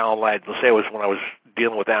talked to, like Alan Ladd. Let's say it was when I was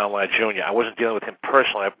dealing with Alan Ladd Jr. I wasn't dealing with him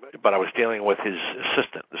personally, but I was dealing with his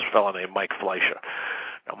assistant, this fellow named Mike Fleischer.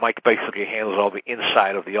 Now, Mike basically handles all the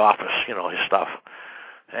inside of the office, you know, his stuff.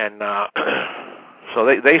 And so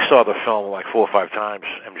they saw the film like 4 or 5 times,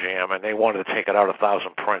 MGM, and they wanted to take it out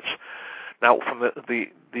 1,000 prints. Now, from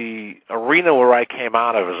the arena where I came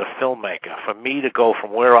out of as a filmmaker, for me to go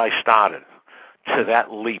from where I started to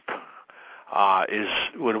that leap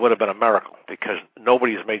would have been a miracle, because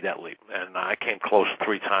nobody's made that leap, and I came close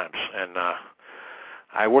 3 times, and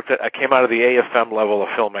I came out of the AFM level of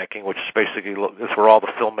filmmaking, which is basically it's where all the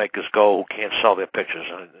filmmakers go who can't sell their pictures,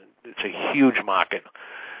 and it's a huge market.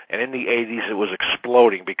 And in the 80s, it was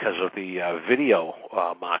exploding because of the video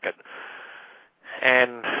market.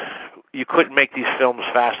 And you couldn't make these films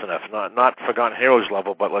fast enough. Not Forgotten Heroes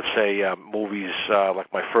level, but let's say movies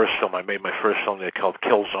like my first film. I made my first film there called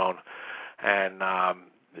Kill Zone, and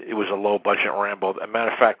it was a low-budget Rambo. As a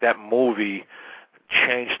matter of fact, that movie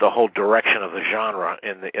changed the whole direction of the genre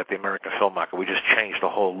at the American film market. We just changed the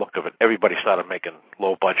whole look of it. Everybody started making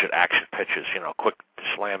low-budget action pictures, quick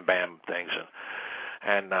slam-bam things,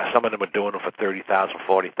 and some of them were doing them for $30,000,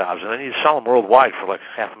 $40,000, and you sell them worldwide for like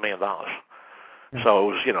 $500,000. So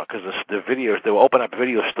it was, because the videos, they would open up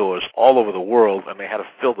video stores all over the world, and they had to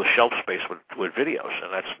fill the shelf space with videos,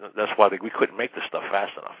 and that's why we couldn't make this stuff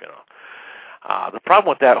fast enough. The problem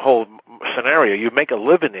with that whole scenario, you make a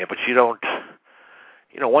living there, but you don't.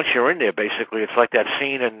 Once you're in there, basically, it's like that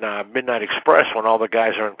scene in Midnight Express when all the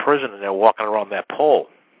guys are in prison and they're walking around that pole.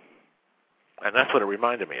 And that's what it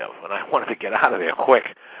reminded me of, and I wanted to get out of there quick.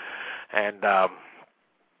 And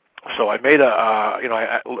so I made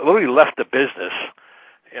I literally left the business.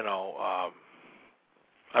 I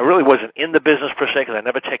really wasn't in the business per se because I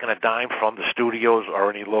never taken a dime from the studios or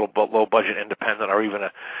any low-budget independent or even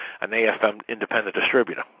an AFM independent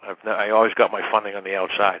distributor. I always got my funding on the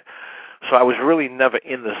outside. So I was really never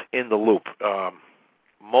in the loop.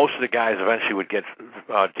 Most of the guys eventually would get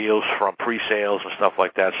deals from pre-sales and stuff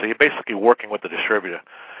like that. So you're basically working with the distributor.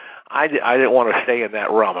 I didn't want to stay in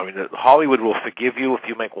that realm. I mean, Hollywood will forgive you if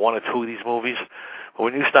you make one or two of these movies. But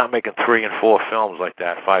when you start making 3 and 4 films like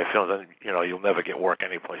that, 5 films, then you'll never get work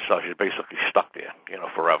anyplace else. You're basically stuck there,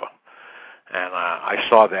 forever. And I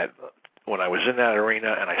saw that when I was in that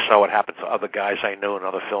arena, and I saw what happened to other guys I knew and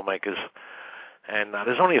other filmmakers. And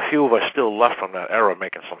there's only a few of us still left from that era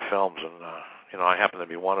making some films, and I happen to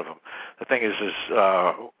be one of them. The thing is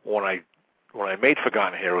when I made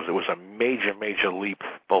Forgotten Heroes, it was a major, major leap,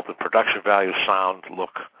 both in production value, sound,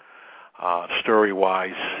 look,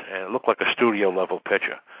 story-wise, and it looked like a studio-level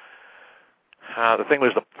picture. The thing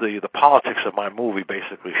was the politics of my movie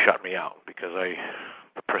basically shut me out because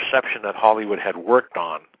the perception that Hollywood had worked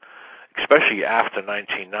on, especially after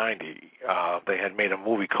 1990, they had made a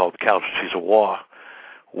movie called Casualties of War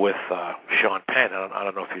with Sean Penn. I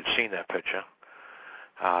don't know if you'd seen that picture.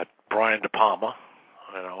 Brian De Palma,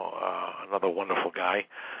 another wonderful guy,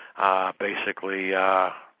 basically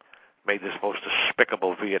made this most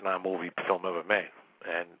despicable Vietnam movie film ever made.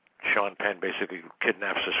 And Sean Penn basically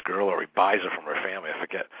kidnaps this girl, or he buys her from her family, I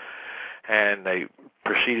forget. And they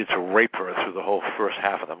proceeded to rape her through the whole first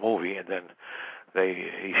half of the movie, and then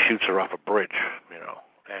he shoots her off a bridge,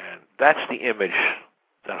 And that's the image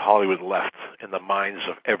that Hollywood left in the minds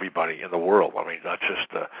of everybody in the world. I mean, not just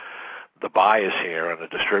the buyers here and the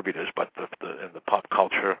distributors, but in the pop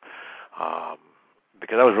culture,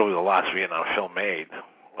 because that was really the last Vietnam film made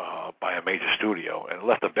by a major studio, and it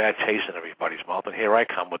left a bad taste in everybody's mouth. And here I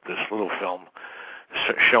come with this little film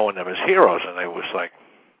showing them as heroes, and it was like,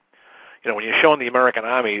 when you're showing the American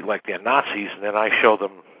Army like they're Nazis, and then I show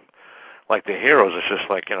them like they're heroes, it's just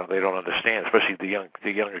like, they don't understand, especially the young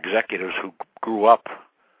executives who grew up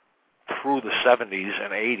through the 70s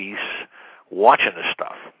and 80s watching this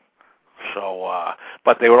stuff. So,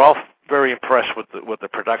 but they were all very impressed with the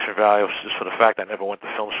production value, just for the fact I never went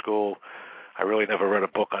to film school. I really never read a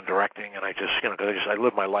book on directing, and I just, I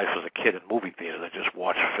lived my life as a kid in movie theaters. I just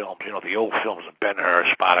watched films, the old films of Ben-Hur,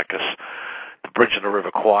 Spartacus, The Bridge on the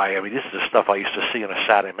River Kwai. I mean, this is the stuff I used to see on a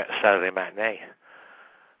Saturday matinee.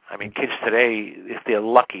 I mean, kids today, if they're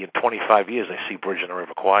lucky, in 25 years, they see Bridge on the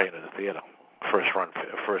River Kwai in the theater. First run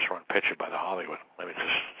picture by the Hollywood. I mean,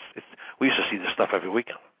 we used to see this stuff every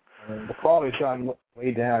weekend. The quality's gone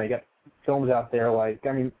way down. You got films out there like,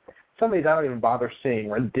 some of these I don't even bother seeing.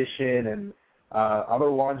 Rendition and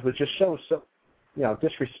other ones which just show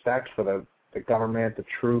disrespect for the government, the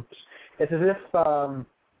troops. It's as if, how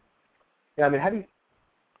do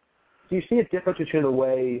you see a difference between the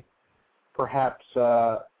way perhaps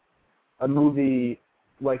a movie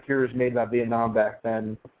like yours made about Vietnam back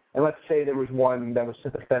then, and let's say there was one that was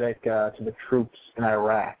sympathetic to the troops in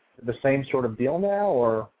Iraq? The same sort of deal now,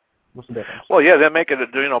 or what's the difference? Well, yeah, they're making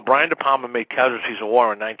it. Brian De Palma made Casualties of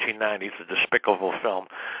War in 1990. It's a despicable film,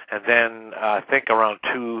 and then I think around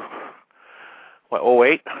 08,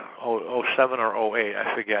 07 or 08,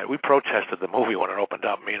 I forget. We protested the movie when it opened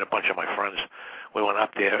up. Me and a bunch of my friends, we went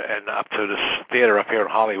up there and up to this theater up here in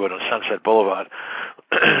Hollywood on Sunset Boulevard,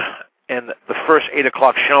 and the first 8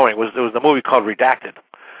 o'clock showing was the movie called Redacted.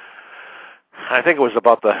 I think it was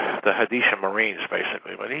about the Haitian Marines,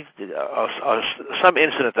 basically. But some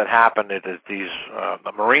incident that happened that these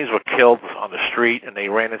the Marines were killed on the street, and they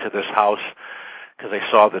ran into this house because they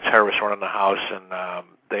saw the terrorists running the house, and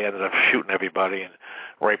they ended up shooting everybody and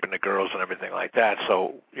raping the girls and everything like that.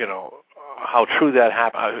 So, how true that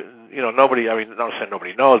happened, nobody, I mean, not saying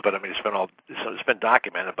nobody knows, but I mean, it's been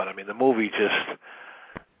documented, but I mean, the movie just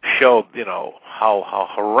showed, how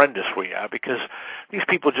horrendous we are, because these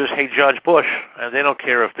people just hate Judge Bush, and they don't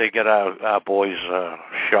care if they get our boys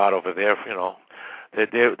shot over there,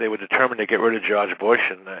 they were determined to get rid of George Bush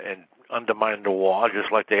and undermine the war,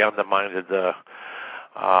 just like they undermined the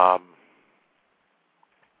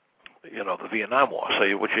Vietnam War.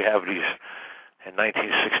 So what you have these, in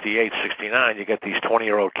 1968, 69, you get these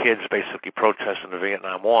 20-year-old kids basically protesting the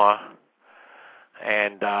Vietnam War,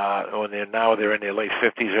 and now they're in their late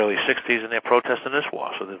 50s, early 60s, and they're protesting this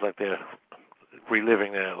war. So they're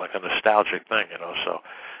reliving like a nostalgic thing, So,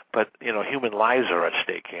 but human lives are at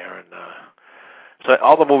stake here, and so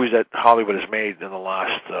all the movies that Hollywood has made in the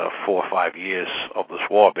last 4 or 5 years of this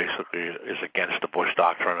war basically is against the Bush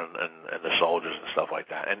doctrine and the soldiers and stuff like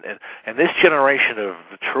that. And this generation of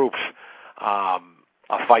troops are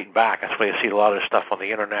fighting back. That's why you see a lot of stuff on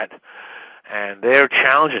the internet, and they're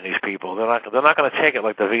challenging these people. They're not going to take it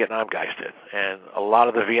like the Vietnam guys did. And a lot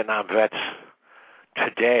of the Vietnam vets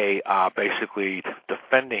today are basically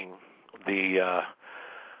defending the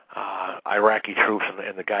Iraqi troops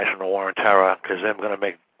and the guys from the War on Terror, because they're going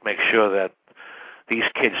to make sure that these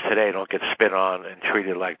kids today don't get spit on and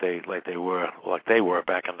treated like they were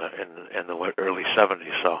back in the early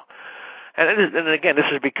 70s. So, and again, this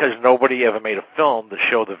is because nobody ever made a film to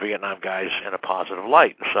show the Vietnam guys in a positive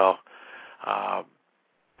light. So,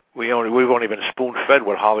 we've only been spoon fed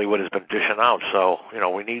what Hollywood has been dishing out. So,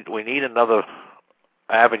 we need another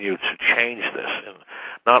avenue to change this, and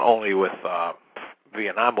not only with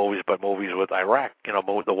Vietnam movies, but movies with Iraq,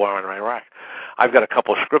 the war in Iraq. I've got a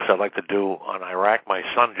couple of scripts I'd like to do on Iraq. My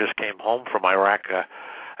son just came home from Iraq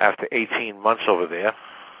after 18 months over there,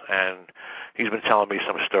 and he's been telling me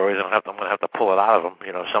some stories, and I'm going to have to pull it out of him,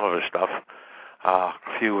 some of his stuff. A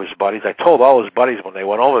few of his buddies. I told all his buddies when they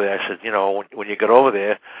went over there, I said, when you get over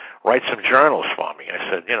there, write some journals for me. I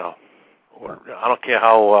said, I don't care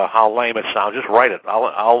how lame it sounds, just write it.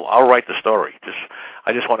 I'll write the story.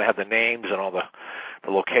 I just want to have the names and all the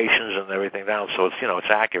locations and everything down, so it's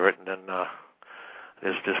accurate. And then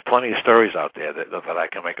there's plenty of stories out there that I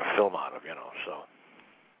can make a film out of, So,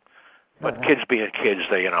 but kids being kids,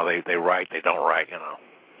 they write, they don't write,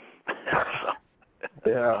 So.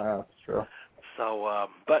 Yeah, that's true. So,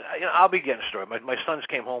 but I'll be getting a story. My sons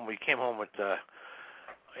came home. We came home with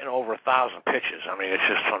over 1,000 pictures. I mean, it's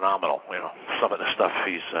just phenomenal. Some of the stuff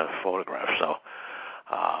he's photographed. So,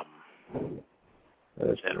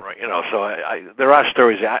 so there are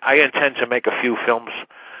stories. I intend to make a few films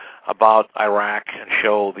about Iraq and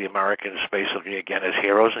show the Americans basically again as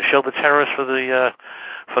heroes, and show the terrorists for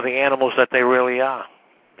the animals that they really are.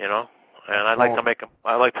 And I'd like to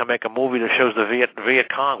make a movie that shows the Viet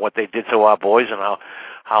Cong, what they did to our boys, and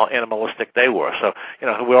how animalistic they were. So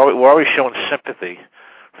we're always showing sympathy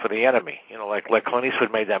for the enemy. Like Clint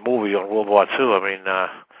Eastwood made that movie on World War II. I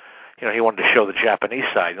mean, he wanted to show the Japanese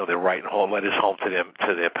side. They're writing letters home to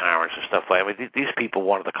their parents and stuff like that. I mean, these people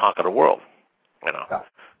wanted to conquer the world.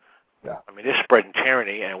 Yeah. I mean, they're spreading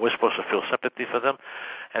tyranny, and we're supposed to feel sympathy for them.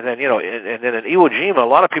 And then, and then in Iwo Jima, a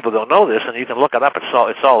lot of people don't know this, and you can look it up. It's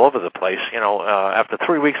all over the place. After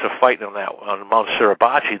 3 weeks of fighting on Mount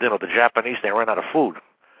Suribachi, the Japanese, they ran out of food.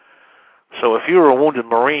 So if you were a wounded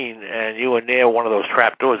Marine and you were near one of those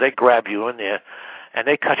trap doors, they grab you in there, and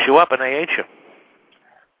they cut you up and they ate you.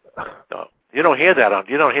 So you don't hear that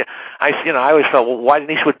I always felt, well, why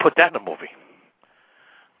didn't Eastwood put that in the movie?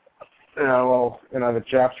 Yeah, well, the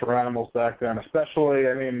Japs were animals back then. Especially,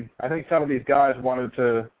 I mean, I think some of these guys wanted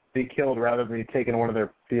to be killed rather than be taken to one of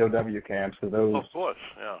their POW camps. So those. Of course,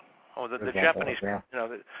 yeah. Oh, the Japanese. Yeah.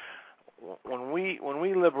 When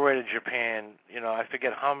we liberated Japan, I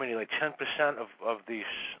forget how many, like 10% of these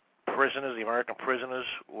prisoners, the American prisoners,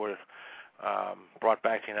 were brought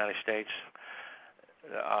back to the United States.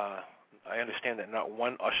 I understand that not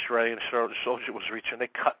one Australian soldier was returned. They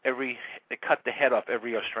cut the head off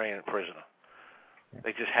every Australian prisoner.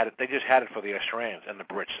 They just had it for the Australians and the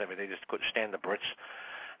Brits. I mean, they just couldn't stand the Brits,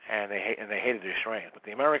 and they hated the Australians. But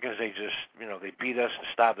the Americans, they just they beat us and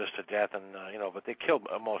starved us to death, and but they killed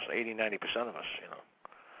almost 80-90% of us.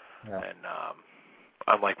 Yeah. And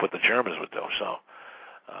unlike what the Germans would do. So,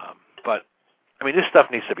 but. I mean, this stuff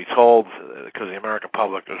needs to be told because the American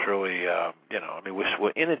public is really,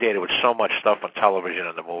 we're inundated with so much stuff on television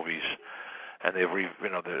and the movies, and they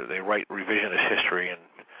write revisionist history,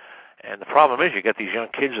 and the problem is you get these young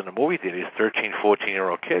kids in the movie theater, these 13,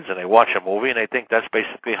 14-year-old kids, and they watch a movie and they think that's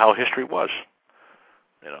basically how history was.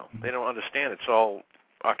 They don't understand it's all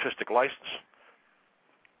artistic license,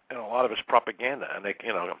 and a lot of it's propaganda. And they,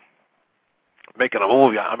 making a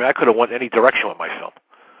movie. I mean, I could have went any direction with my film.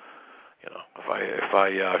 If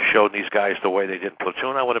I showed these guys the way they did in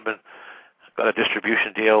Platoon, I would have got a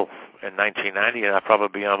distribution deal in 1990, and I'd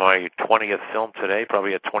probably be on my 20th film today,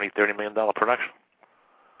 probably a $20-30 million production.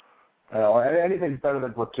 Anything's better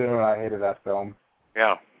than Platoon. I hated that film.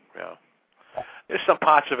 Yeah. There's some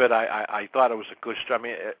parts of it I thought it was a good story. I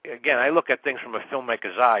mean, again, I look at things from a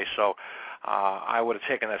filmmaker's eye, so I would have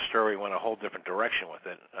taken that story and went a whole different direction with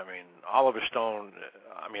it. I mean, Oliver Stone,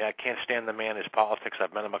 I can't stand the man, his politics.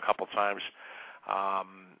 I've met him a couple times.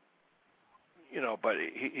 But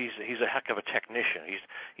he's a heck of a technician.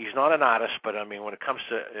 He's not an artist, but I mean, when it comes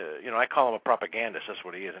to, I call him a propagandist. That's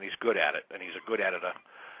what he is, and he's good at it, and he's a good editor.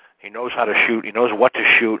 He knows how to shoot. He knows what to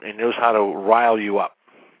shoot. And he knows how to rile you up.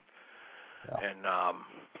 Yeah. And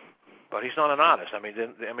but he's not an artist. I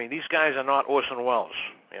mean, these guys are not Orson Welles.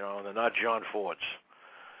 And they're not John Fords.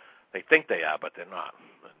 They think they are, but they're not.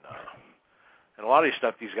 And a lot of these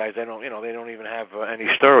stuff, these guys, they don't even have any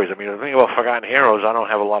stories. I mean, the thing about Forgotten Heroes, I don't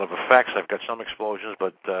have a lot of effects. I've got some explosions,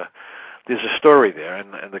 but there's a story there.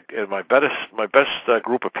 And my best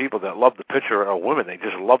group of people that love the picture are women. They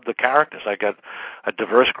just love the characters. I got a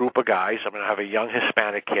diverse group of guys. I mean, I have a young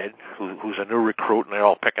Hispanic kid who's a new recruit, and they're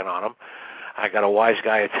all picking on him. I got a wise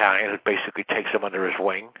guy Italian who basically takes him under his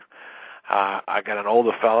wing. I got an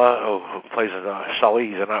older fella who plays Sully.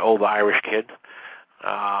 He's an older Irish kid.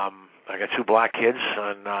 I got two black kids,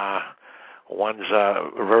 and one's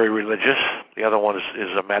very religious. The other one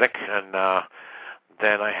is a medic, and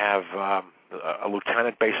then I have a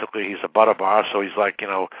lieutenant. Basically, he's a butter bar, so he's like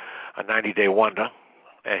a 90-day wonder,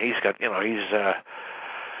 and he's got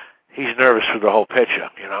he's nervous through the whole picture,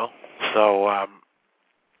 So,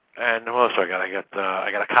 and who else do I got?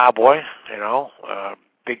 I got a cowboy,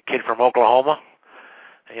 big kid from Oklahoma.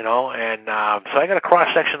 And so I got a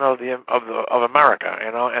cross section of America,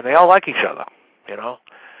 and they all like each other,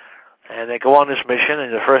 and they go on this mission.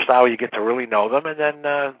 And the first hour you get to really know them, and then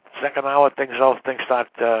second hour things start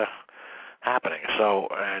happening. So,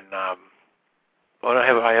 and I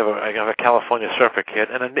have a California surfer kid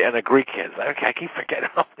and a Greek kid. I keep forgetting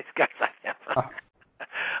all these guys I have.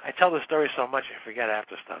 I tell the story so much I forget half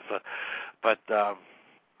the stuff. But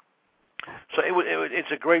so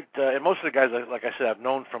it's a great. And most of the guys, like I said, I've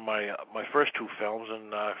known from my first two films,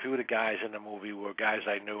 and a few of the guys in the movie were guys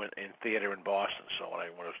I knew in theater in Boston. So when I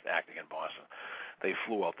was acting in Boston, they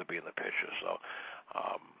flew out to be in the picture. So,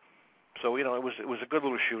 it was a good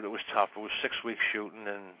little shoot. It was tough. It was 6 weeks shooting,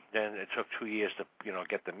 and then it took 2 years to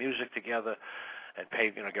get the music together and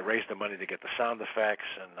pay raise the money to get the sound effects.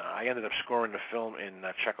 And I ended up scoring the film in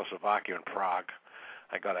Czechoslovakia in Prague.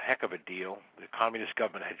 I got a heck of a deal. The communist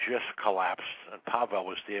government had just collapsed, and Pavel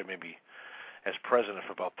was there maybe as president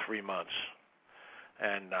for about 3 months.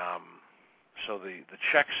 And so the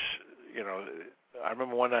Czechs, I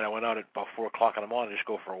remember one night I went out at about 4 o'clock in the morning to just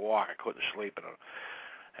go for a walk. I couldn't sleep,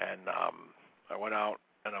 and I went out,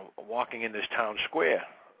 and I'm walking in this town square,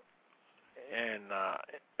 and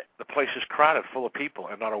the place is crowded, full of people,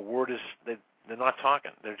 and not a word they're not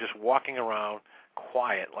talking. They're just walking around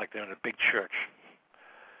quiet like they're in a big church.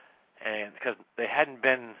 And because they've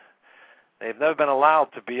never been allowed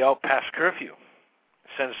to be out past curfew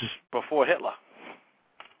since before Hitler.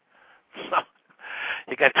 So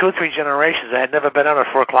you got 2 or 3 generations that had never been out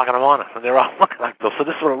at 4 o'clock in the morning, and they're all looking like this. So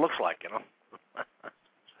this is what it looks like,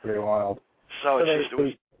 Pretty wild. So it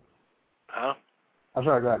was. Huh? I'm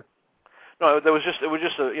sorry, go ahead. No, it was just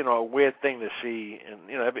a weird thing to see, and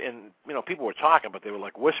people were talking, but they were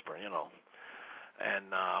like whispering, and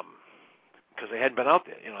because they hadn't been out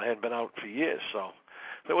there, they hadn't been out for years, so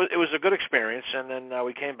it was a good experience. And then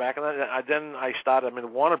we came back, and then I started.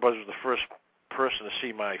 Warner Bros. Was the first person to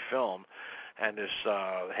see my film, and this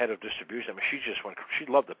head of distribution. She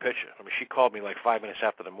loved the picture. She called me like 5 minutes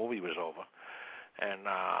after the movie was over. And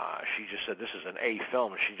she just said, this is an A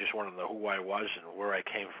film, and she just wanted to know who I was and where I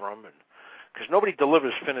came from. And because nobody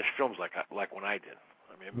delivers finished films like when I did.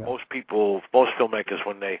 Yeah. Most filmmakers,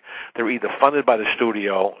 when they're either funded by the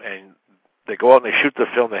studio and they go out and they shoot the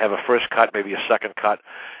film, they have a first cut, maybe a second cut,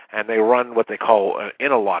 and they run what they call an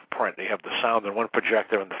interlock print. They have the sound on one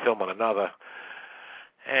projector and the film on another.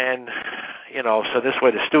 And, so this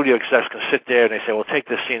way the studio execs can sit there and they say, well, take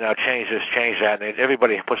this scene out, change this, change that. And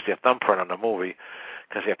everybody puts their thumbprint on the movie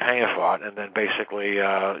because they're paying for it. And then basically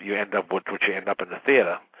you end up with what you end up in the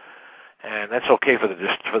theater. And that's okay for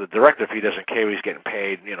the director if he doesn't care he's getting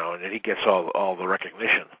paid, and he gets all the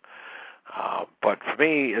recognition. But for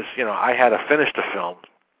me, I had to finish the film,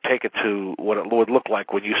 take it to what it would look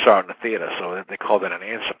like when you saw it in the theater. So they call that an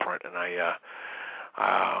answer print, and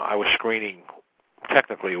I was screening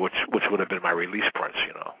technically, which would have been my release prints.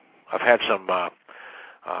 I've had some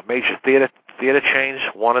major theater chains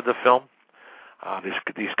wanted the film.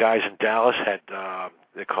 These guys in Dallas had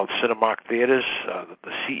they're called Cinemark Theaters.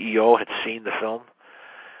 The CEO had seen the film.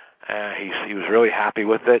 He was really happy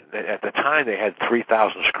with it. At the time, they had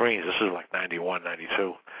 3,000 screens. This is like 91,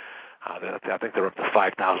 92. I think they're up to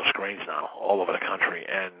 5,000 screens now all over the country.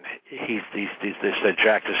 And they said,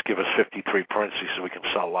 Jack, just give us 53 prints. He said, we can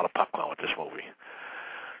sell a lot of popcorn with this movie.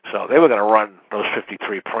 So they were going to run those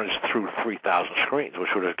 53 prints through 3,000 screens, which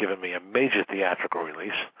would have given me a major theatrical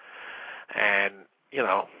release. And,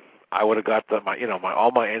 I would have got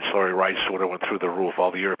all my ancillary rights would have went through the roof. All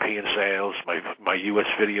the European sales, my U.S.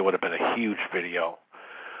 video would have been a huge video.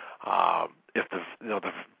 If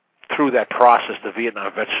through that process, the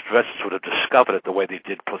Vietnam vets would have discovered it the way they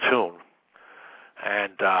did Platoon,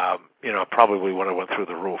 and probably would have went through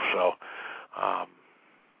the roof. So,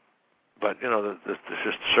 but there's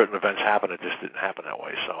just certain events happen. It just didn't happen that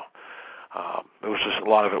way. So, it was just a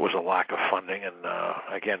lot of it was a lack of funding, and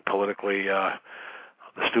again, politically.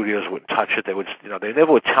 The studios wouldn't touch it. They would, they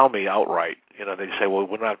never would tell me outright. They'd say, "Well,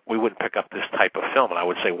 we wouldn't pick up this type of film." And I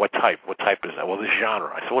would say, "What type? What type is that?" "Well, this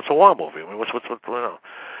genre." I said, "What's a war movie? I mean, what's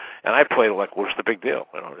And I played it like, "What's the big deal?"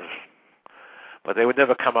 But they would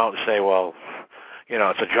never come out and say, "Well,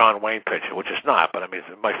 it's a John Wayne picture," which it's not. But I mean,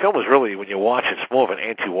 my film is really, when you watch it, it's more of an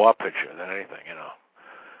anti-war picture than anything,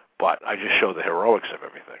 But I just show the heroics of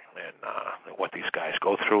everything and what these guys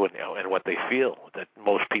go through and what they feel that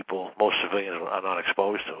most civilians are not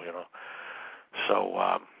exposed to,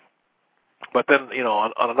 So, but then,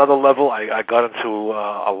 on another level, I got into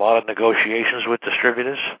a lot of negotiations with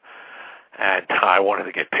distributors, and I wanted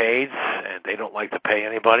to get paid, and they don't like to pay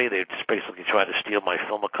anybody. They just basically tried to steal my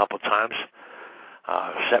film a couple of times,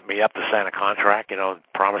 set me up to sign a contract,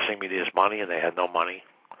 promising me there's money, and they had no money.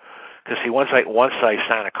 Because see, once I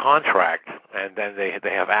sign a contract, and then they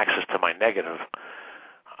have access to my negative.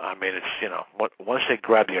 I mean, it's once they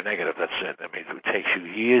grab your negative, that's it. I mean, it takes you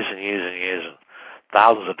years and years and years and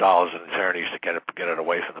thousands of dollars in attorneys to get it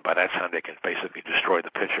away from them. By that time, they can basically destroy the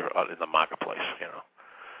picture in the marketplace.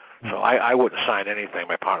 So I wouldn't sign anything,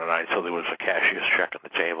 my partner and I, until there was a cashier's check on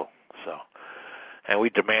the table. So. And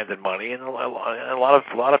we demanded money, and a lot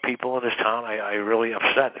of people in this town I really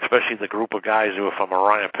upset, especially the group of guys who were from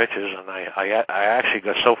Orion Pictures, and I actually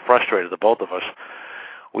got so frustrated, the both of us,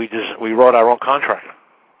 we wrote our own contract.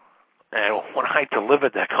 And when I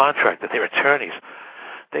delivered that contract to their attorneys,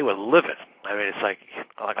 they were livid. I mean, it's like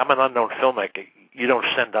I'm an unknown filmmaker. You don't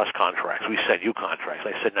send us contracts. We send you contracts.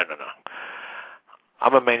 I said, no.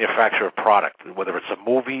 I'm a manufacturer of product, whether it's a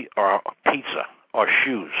movie or a pizza or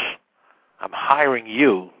shoes. I'm hiring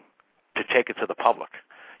you to take it to the public.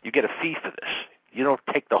 You get a fee for this. You don't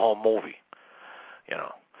take the whole movie.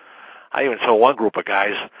 I even told one group of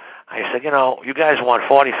guys, I said, you guys want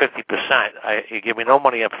 40-50%. You give me no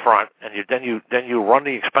money up front, and then you run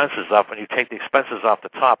the expenses up, and you take the expenses off the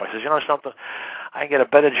top. I said, something? I can get a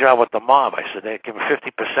better job with the mob. I said, they give me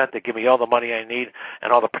 50%. They give me all the money I need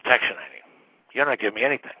and all the protection I need. You're not giving me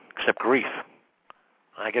anything except grief.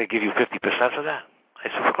 I got to give you 50% of that. I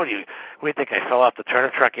said, what do you think, I fell off the Turner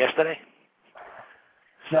truck yesterday?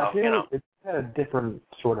 Now, if it's a different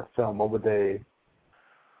sort of film, what would they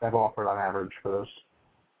have offered on average for those?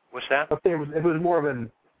 What's that? If it was more of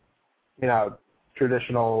an,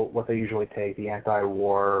 traditional, what they usually take, the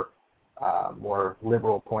anti-war, more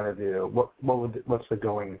liberal point of view, what's the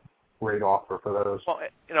going rate offer for those? Well,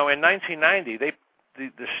 in 1990,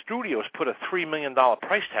 the studios put a $3 million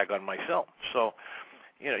price tag on my film. So,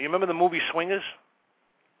 you remember the movie Swingers?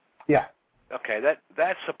 Yeah. Okay,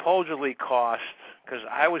 that supposedly cost, because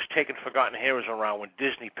I was taking Forgotten Heroes around when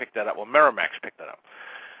Disney picked that up, when Miramax picked it up.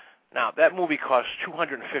 Now, that movie cost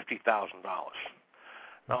 $250,000.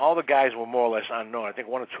 Now, all the guys were more or less unknown. I think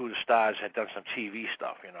one or two of the stars had done some TV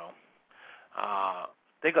stuff,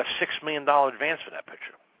 They got $6 million advance for that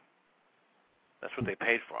picture. That's what they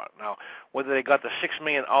paid for it. Now, whether they got the $6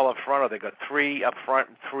 million all up front or they got $3 up front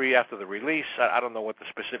and $3 after the release, I don't know what the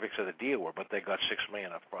specifics of the deal were, but they got $6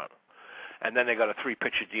 million up front. And then they got a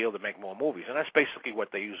 3-picture deal to make more movies, and that's basically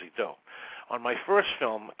what they usually do. On my first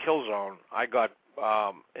film, Killzone, I got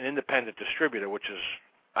an independent distributor,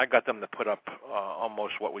 I got them to put up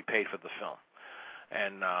almost what we paid for the film,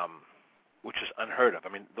 and which is unheard of. I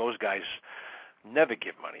mean, those guys never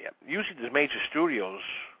give money up. Usually the major studios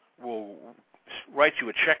will write you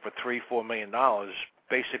a check for $3-4 million,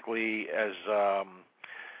 basically as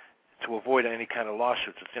to avoid any kind of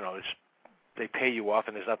lawsuits. They pay you off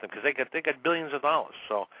and there's nothing because they got billions of dollars.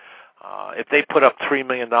 So if they put up $3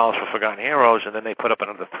 million for Forgotten Heroes and then they put up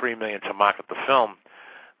another $3 million to market the film,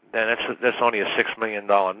 then that's only a $6 million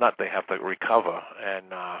nut they have to recover,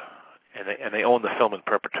 and they own the film in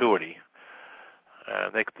perpetuity.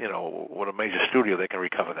 They, with a major studio, they can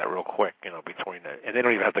recover that real quick, between that, and they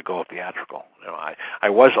don't even have to go theatrical. I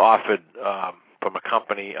was offered from a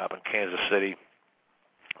company up in Kansas City,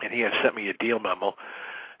 and he had sent me a deal memo,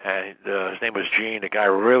 and his name was Gene. The guy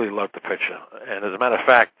really loved the picture, and as a matter of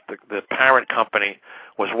fact, the parent company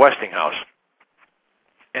was Westinghouse,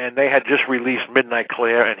 and they had just released Midnight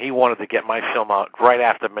Clear, and he wanted to get my film out right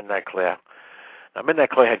after Midnight Clear. Now,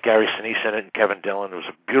 Midnight Clear had Gary Sinise in it and Kevin Dillon. It was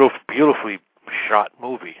a beautifully shot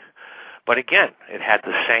movie. But again, it had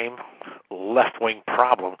the same left-wing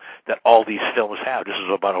problem that all these films have. This is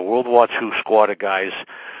about a World War II squad of guys,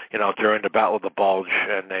 during the Battle of the Bulge,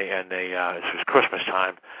 and it was Christmas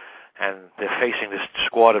time, and they're facing this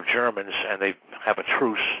squad of Germans, and they have a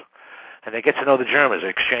truce, and they get to know the Germans. They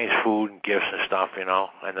exchange food and gifts and stuff,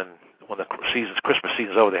 and then when the Christmas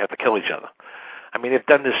season's over, they have to kill each other. I mean, they've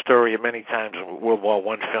done this story many times in World War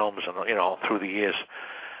I films, and through the years.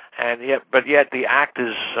 And yet the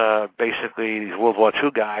actors, basically these World War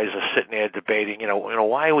II guys, are sitting there debating,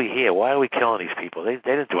 why are we here? Why are we killing these people? They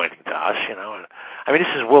didn't do anything to us, And, I mean,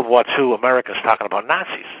 this is World War II Americans talking about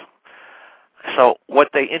Nazis. So what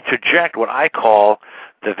they interject, what I call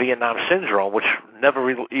the Vietnam syndrome, which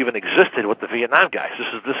never even existed with the Vietnam guys.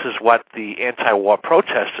 This is what the anti-war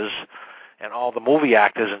protesters and all the movie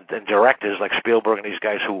actors and directors like Spielberg and these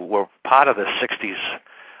guys who were part of the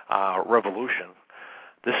 60s revolution,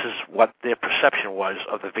 this is what their perception was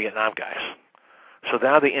of the Vietnam guys. So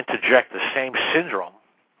now they interject the same syndrome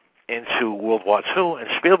into World War II, and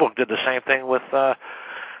Spielberg did the same thing with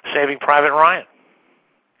Saving Private Ryan.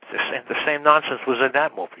 The same nonsense was in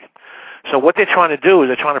that movie. So what they're trying to do is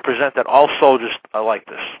they're trying to present that all soldiers are like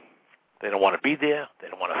this. They don't want to be there. They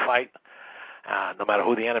don't want to fight, no matter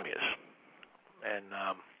who the enemy is.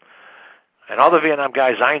 And all the Vietnam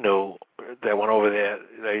guys I knew that went over there,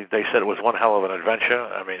 they said it was one hell of an adventure.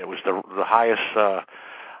 I mean, it was the highest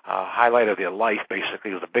highlight of their life,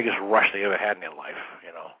 basically. It was the biggest rush they ever had in their life,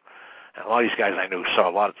 And a lot of these guys I knew saw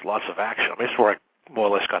lots of action. I mean, this is where I more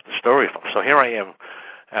or less got the story from. So here I am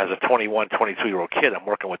as a 21, 22-year-old kid. I'm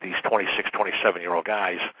working with these 26, 27-year-old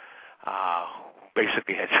guys.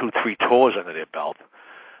 Basically had 2-3 tours under their belt.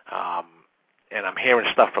 And I'm hearing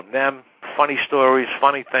stuff from them, funny stories,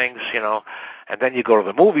 funny things, and then you go to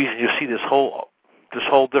the movies and you see this whole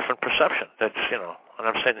different perception. That's, and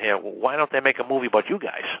I'm sitting here, well, why don't they make a movie about you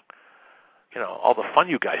guys? All the fun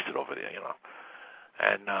you guys did over there,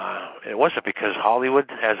 And it wasn't because Hollywood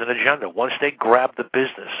has an agenda. Once they grabbed the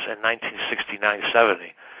business in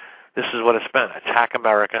 1969-70, this is what it's been. Attack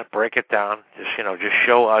America, break it down, just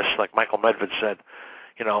show us, like Michael Medved said,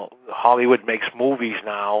 Hollywood makes movies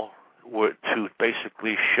now to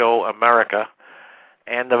basically show America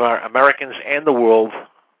and the Americans and the world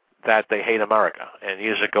that they hate America. And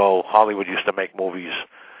years ago, Hollywood used to make movies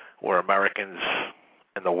where Americans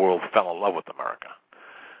and the world fell in love with America.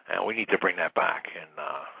 And we need to bring that back. And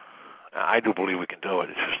I do believe we can do it.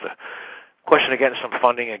 It's just a question of getting some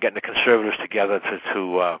funding and getting the conservatives together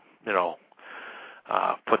to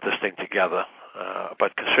put this thing together.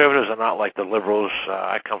 But conservatives are not like the liberals.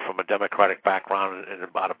 I come from a Democratic background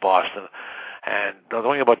out of Boston. And the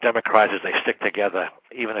thing about Democrats is they stick together,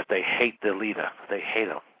 even if they hate their leader. They hate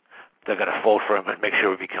him. They're going to vote for him and make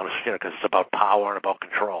sure he becomes, because it's about power and about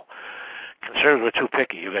control. Conservatives are too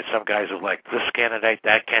picky. You got some guys who like this candidate,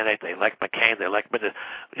 that candidate. They like McCain. They like,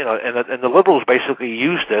 and the liberals basically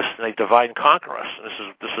use this and they divide and conquer us.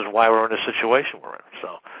 This is why we're in the situation we're in.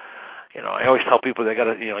 So, I always tell people they got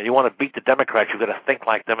to, you want to beat the Democrats, you got to think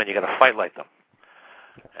like them and you got to fight like them,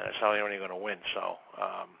 and that's how you're only going to win. So,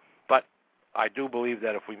 but I do believe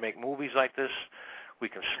that if we make movies like this, we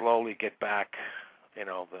can slowly get back,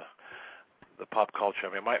 the pop culture.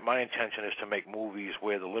 I mean, my intention is to make movies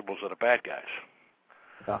where the liberals are the bad guys.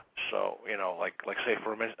 Yeah. So, like say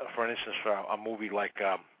for instance, for a movie like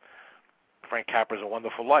Frank Capra's A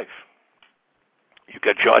Wonderful Life. You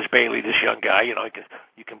got George Bailey, this young guy. You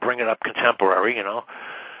can bring it up contemporary. You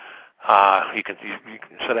can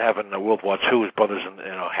instead of having World War II, his brothers and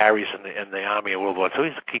Harry's in the army of World War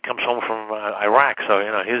II. He comes home from Iraq, so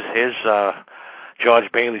his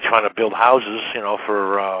George Bailey trying to build houses,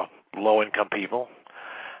 for low-income people,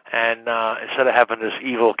 and instead of having this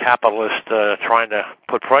evil capitalist trying to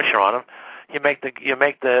put pressure on him, you make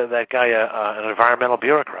that guy an environmental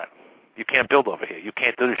bureaucrat. You can't build over here. You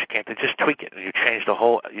can't do this. You can't do, just tweak it, and you change the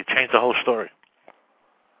whole story.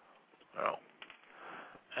 You know?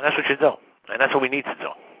 And that's what you do, and that's what we need to do.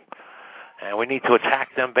 And we need to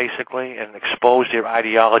attack them basically and expose their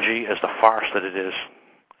ideology as the farce that it is,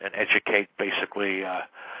 and educate basically,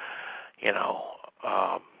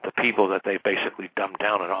 the people that they basically dumbed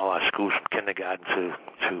down in all our schools from kindergarten to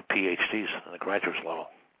PhDs in the graduate level.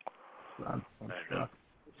 I'd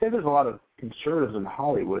say there's a lot of conservatives in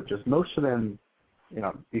Hollywood. Just most of them,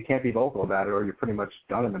 you can't be vocal about it, or you're pretty much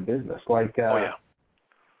done in the business. Like,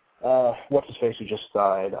 what's his face who just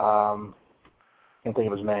died? Can't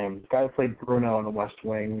think of his name. The guy who played Bruno in The West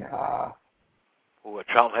Wing.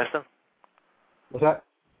 Charlton Heston? What's that?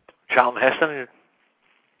 Charlton Heston?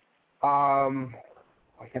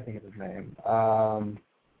 I can't think of his name.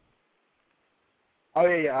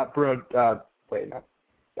 Bruno.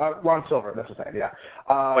 Ron Silver. That's his name. Yeah.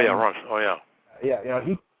 Ron. Yeah.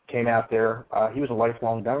 He came out there. He was a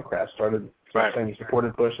lifelong Democrat. Started saying he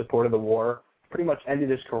supported Bush, supported the war. Pretty much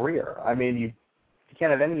ended his career. I mean, you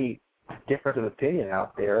can't have any difference of opinion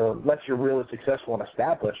out there unless you're really successful and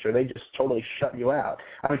established, or they just totally shut you out.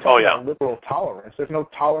 I mean, talking about liberal tolerance. There's no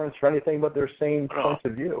tolerance for anything but their same points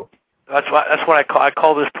of view. That's what I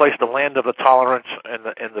call this place the land of the tolerance and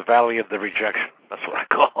the valley of the rejection. That's what I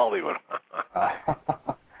call Hollywood.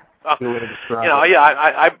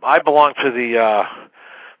 I belong to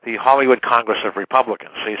the Hollywood Congress of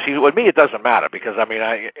Republicans. So you see, with me it doesn't matter because I mean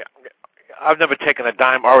I've never taken a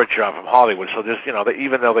dime or a job from Hollywood. So there's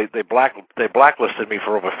even though they blacklisted me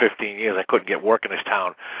for over 15 years, I couldn't get work in this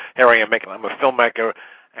town. Here I am I'm a filmmaker.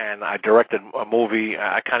 And I directed a movie.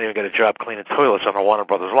 I can't even get a job cleaning toilets on a Warner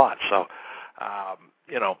Brothers lot. So,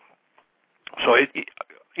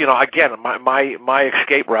 again, my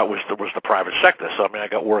escape route was the private sector. So I mean, I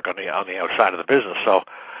got work on the outside of the business. So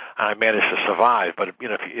I managed to survive. But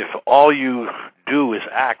if all you do is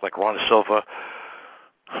act like Ron Silver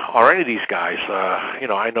or any of these guys,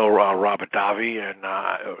 I know Robert Davi, and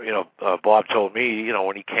Bob told me,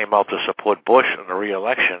 when he came out to support Bush in the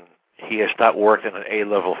re-election. He has not worked in an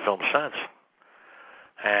A-level film since.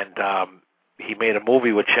 And he made a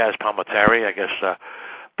movie with Chaz Palminteri. I guess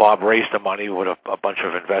Bob raised the money with a bunch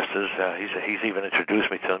of investors. He's even introduced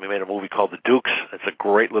me to them. He made a movie called The Dukes. It's a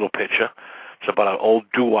great little picture. It's about an old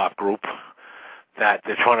doo-wop group that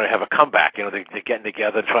they're trying to have a comeback. They're getting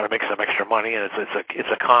together, trying to make some extra money, and it's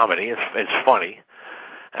a comedy. It's funny.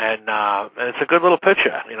 And it's a good little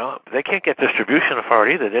picture. They can't get distribution for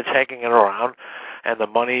it either. They're taking it around. And the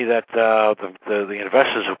money that the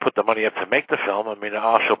investors who put the money up to make the film, I mean,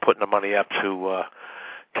 are also putting the money up to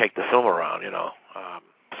take the film around,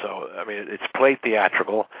 So, I mean, it's played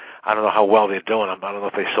theatrical. I don't know how well they're doing. I don't know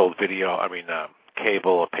if they sold video,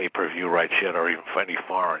 cable or pay-per-view rights yet, or even for any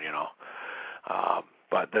foreign,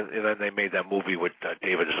 But then they made that movie with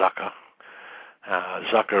David Zucker.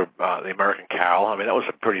 The American Carol. I mean, that was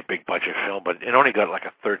a pretty big budget film, but it only got like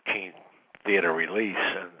a 13 theater release,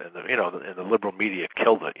 and the liberal media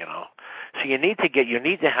killed it. So you need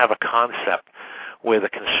to have a concept where the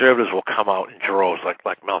conservatives will come out in droves, like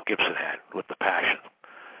Mel Gibson had with The Passion.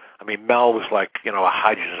 I mean, Mel was like a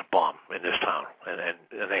hydrogen bomb in this town,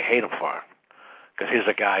 and they hate him for it because he's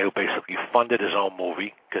a guy who basically funded his own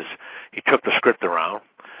movie because he took the script around.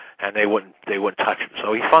 And they wouldn't touch it,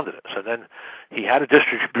 so he funded it. So then he had a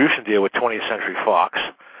distribution deal with 20th Century Fox,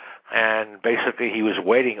 and basically he was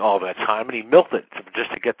waiting all that time, and he milked it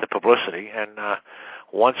just to get the publicity. And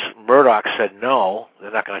once Murdoch said no,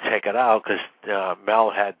 they're not going to take it out because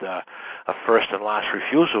Mel had a first and last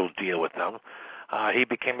refusal deal with them, he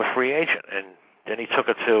became a free agent. And then he took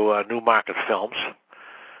it to Newmarket Films,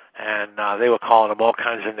 and they were calling him all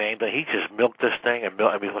kinds of names, and he just milked this thing. And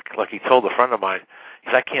like he told a friend of mine, he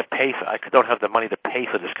said, I don't have the money to pay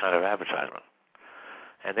for this kind of advertisement.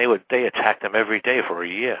 And they attacked him every day for a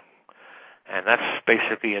year. And that's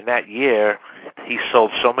basically, in that year, he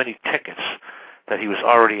sold so many tickets that he was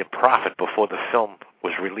already in profit before the film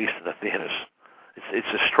was released in the theaters. It's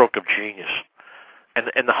a stroke of genius.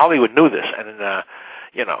 And the Hollywood knew this, and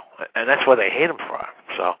and that's why they hate him for it.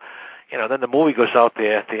 So, then the movie goes out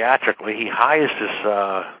there theatrically. He hires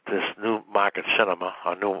this Newmarket Cinema,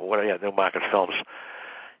 or Newmarket Films.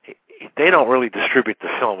 They don't really distribute the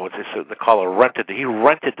film. They call it rented. He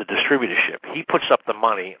rented the distributorship. He puts up the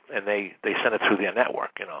money, and they send it through their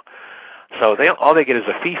network. So all they get is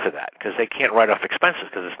a fee for that because they can't write off expenses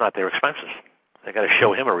because it's not their expenses. They got to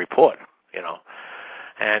show him a report.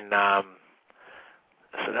 And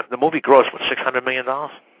so the movie grossed $600 million. I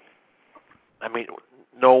mean,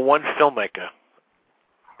 no one filmmaker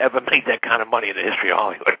ever made that kind of money in the history of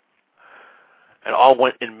Hollywood. It all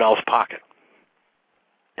went in Mel's pocket.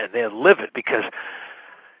 and they're livid because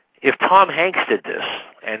if Tom Hanks did this,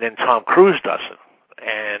 and then Tom Cruise does it,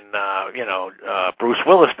 and Bruce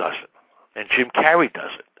Willis does it, and Jim Carrey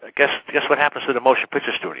does it, guess what happens to the motion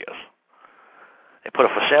picture studios? They put a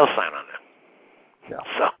for sale sign on there. Yeah.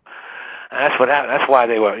 So, and that's what happened. That's why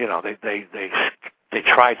they were, they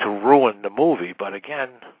tried to ruin the movie. But again,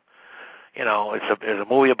 it's a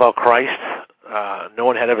movie about Christ. No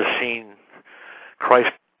one had ever seen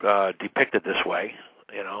Christ depicted this way,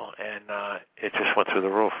 and it just went through the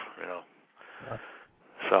roof, Yeah.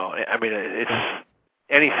 So, I mean, it's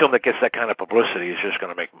any film that gets that kind of publicity is just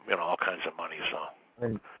going to make all kinds of money. So, I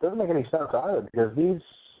mean, it doesn't make any sense either because these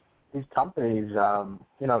companies,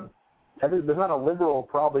 there's not a liberal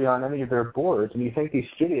probably on any of their boards, and you think these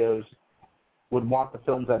studios would want the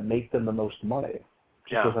films that make them the most money. It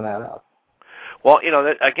just doesn't add up. Well,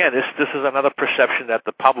 again, this is another perception that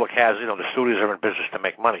the public has. The studios are in business to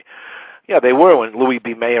make money. Yeah, they were when Louis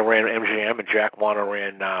B. Mayer ran MGM and Jack Warner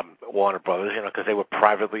ran Warner Brothers, because they were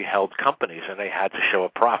privately held companies and they had to show a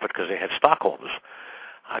profit because they had stockholders.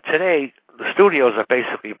 Today, the studios are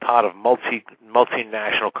basically part of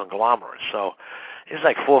multinational conglomerates. So there's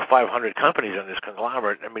like 400 or 500 companies in this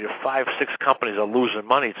conglomerate. I mean, if 5, 6 companies are losing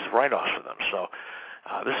money, it's write-offs for them. So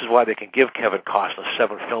this is why they can give Kevin Costner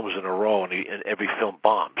 7 films in a row and every film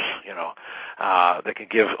bombs. They can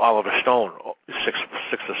give Oliver Stone 6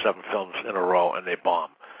 or 7 films in a row and they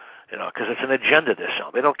bomb. Because it's an agenda they're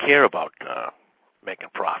selling. They don't care about making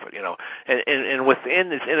profit. And within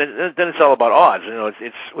this, and then it's all about odds.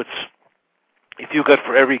 It's if you got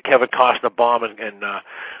for every Kevin Costner bomb and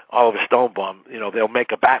Oliver Stone bomb, they'll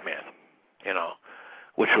make a Batman.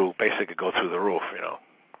 Which will basically go through the roof.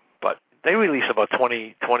 But they release about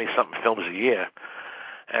 20-something films a year,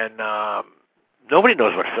 and nobody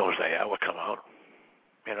knows what films they are, what come out.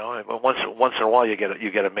 But once in a while you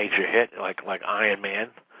get a major hit like Iron Man.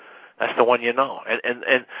 That's the one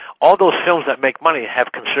and all those films that make money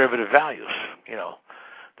have conservative values.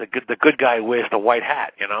 The good guy wears the white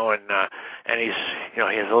hat. And he's he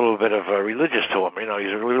has a little bit of religious to him.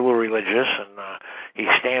 He's a little religious and he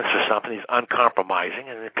stands for something. He's uncompromising,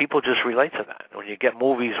 and people just relate to that. When you get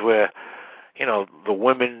movies where the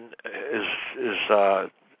woman is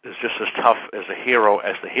just as tough as the hero.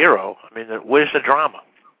 I mean, where's the drama?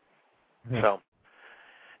 Mm-hmm. So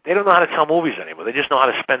they don't know how to tell movies anymore. They just know how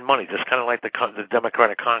to spend money, just kind of like the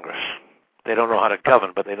Democratic Congress. They don't know how to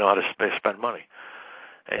govern, but they know how to spend money.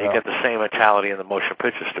 And you get the same mentality in the motion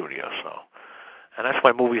picture studio. So, and that's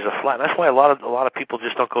why movies are flat. And that's why a lot of people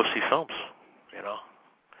just don't go see films.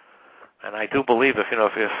 And I do believe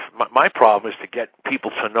if my problem is to get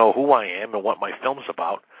people to know who I am and what my film's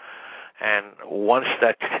about. And once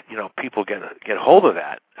that people get hold of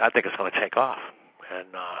that, I think it's going to take off. And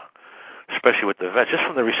especially with the vets, just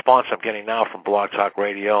from the response I'm getting now from Blog Talk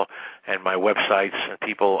Radio and my websites, and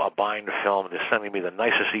people are buying the film. They're sending me the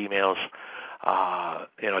nicest emails. I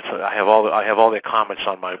have all their comments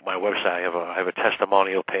on my website. I have a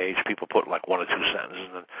testimonial page. People put like 1 or 2 sentences,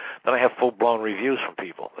 and then I have full-blown reviews from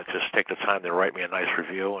people that just take the time to write me a nice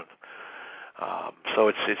review. And so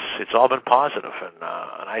it's all been positive, and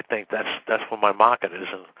I think that's what my market is.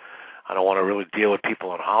 And I don't want to really deal with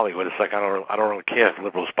people in Hollywood. It's like I don't really care if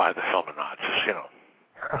liberals buy the film or not. Just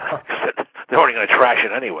they're only going to trash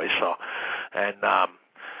it anyway. So, and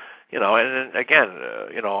and again,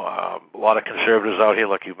 a lot of conservatives out here,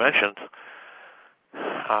 like you mentioned,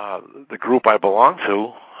 the group I belong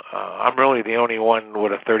to, I'm really the only one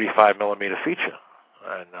with a 35 millimeter feature,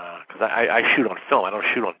 and because I shoot on film, I don't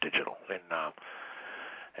shoot on digital, and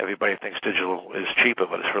everybody thinks digital is cheaper,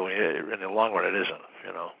 but it's really, in the long run, it isn't,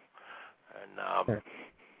 and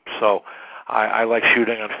so I like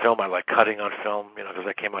shooting on film, I like cutting on film, because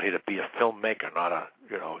I came out here to be a filmmaker, not a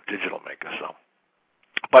digital maker, so.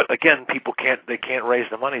 But again, people can't raise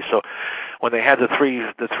the money. So when they had the three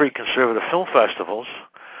conservative film festivals,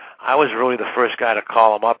 I was really the first guy to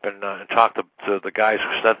call them up and talk to the guys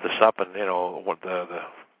who set this up. And what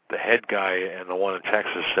the head guy and the one in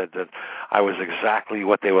Texas said that I was exactly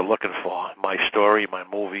what they were looking for. My story, my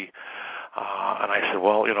movie, and I said,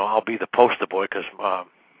 well, I'll be the poster boy because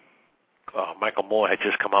Michael Moore had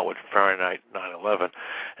just come out with Fahrenheit 9/11,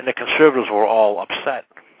 and the conservatives were all upset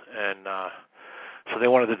and. So they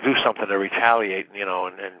wanted to do something to retaliate,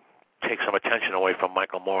 and take some attention away from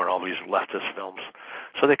Michael Moore and all these leftist films.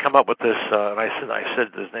 So they come up with this, and I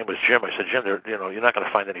said his name was Jim. I said, Jim, you're not going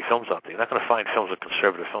to find any films out there. You're not going to find films of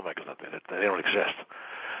conservative filmmakers out there. They don't exist.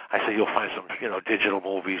 I said, you'll find some, digital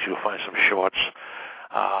movies. You'll find some shorts.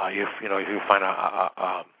 You'll find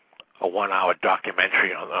a 1-hour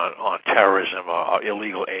documentary on terrorism or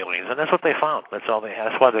illegal aliens, and that's what they found. That's all they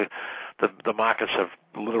had. That's why the the markets have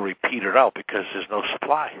literally petered out because there's no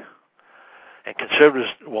supply. And conservatives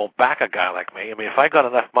won't back a guy like me. I mean, if I got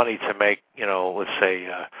enough money to make, let's say,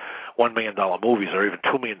 $1 million movies or even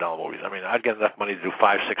 $2 million movies, I mean, I'd get enough money to do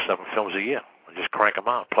 5, 6, 7 films a year and just crank them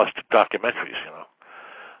out, plus documentaries,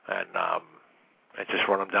 and just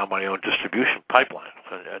run them down my own distribution pipeline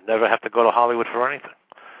and never have to go to Hollywood for anything.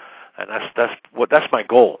 And that's my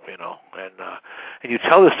goal, And you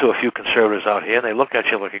tell this to a few conservatives out here, and they look at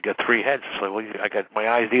you like you got 3 heads. It's like, well, my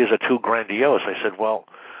ideas are too grandiose. I said, well,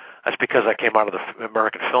 that's because I came out of the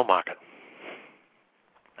American film market.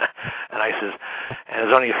 And I says, and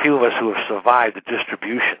there's only a few of us who have survived the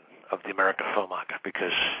distribution of the American film market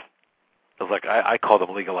because, I call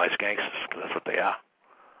them legalized gangsters because that's what they are.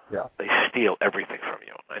 Yeah. They steal everything from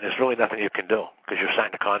you, and there's really nothing you can do because you're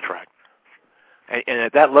signed a contract. And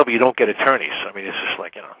at that level, you don't get attorneys. I mean, it's just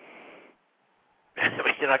like, I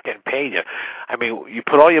mean, you're not getting paid. I mean, you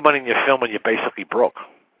put all your money in your film and you're basically broke.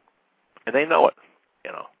 And they know it,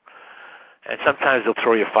 And sometimes they'll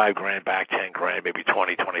throw you $5,000 back, $10,000, maybe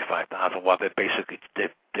 $20,000, $25,000. Well, they've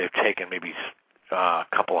taken maybe a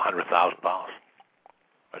couple of $100,000.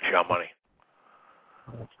 That's your money.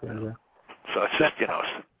 That's good, yeah. So it's just,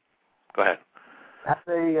 go ahead. Have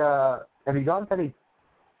you gone to any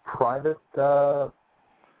private,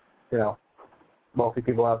 wealthy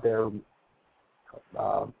people out there,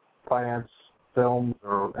 finance films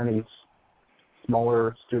or any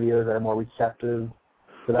smaller studios that are more receptive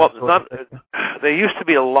to that sort of thing? There used to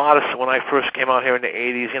be a lot of, when I first came out here in the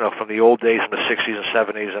 80s, from the old days in the 60s and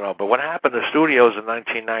 70s but what happened to studios in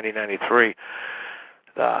 1990, 93,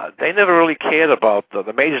 they never really cared about,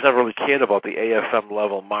 the majors never really cared about the AFM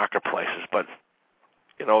level marketplaces, but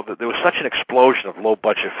there was such an explosion of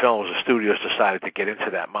low-budget films, the studios decided to get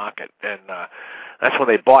into that market, and that's when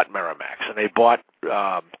they bought Miramax, and they bought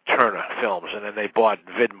Turner Films, and then they bought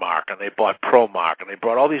Vidmark, and they bought Promark, and they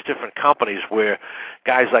bought all these different companies where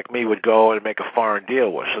guys like me would go and make a foreign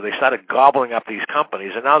deal with. So they started gobbling up these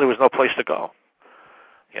companies, and now there was no place to go,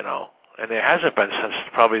 and there hasn't been since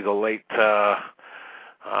probably the late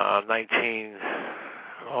 1990s.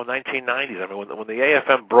 I mean, when the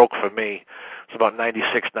AFM broke for me, it was about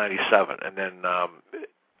 96, 97, and then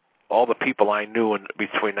all the people I knew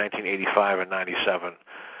between 1985 and 97,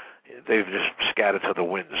 they've just scattered to the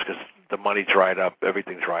winds because the money dried up,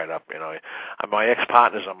 everything dried up. And my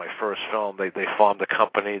ex-partners on my first film, they formed a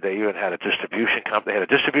company. They even had a distribution company. They had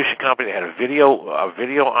a distribution company. They had a video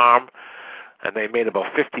arm, and they made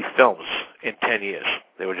about 50 films in 10 years.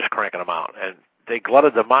 They were just cranking them out, and they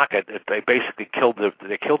glutted the market. They basically killed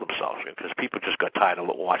themselves because people just got tired of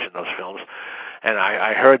watching those films. And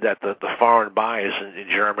I heard that the foreign buyers in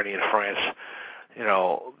Germany and France,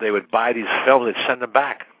 they would buy these films, they'd send them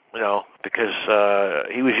back, because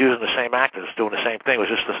he was using the same actors, doing the same thing. It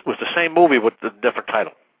was the same movie with a different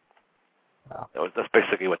title. Wow. That's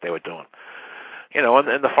basically what they were doing.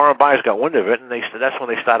 And the foreign buyers got wind of it, and that's when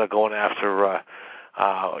they started going after.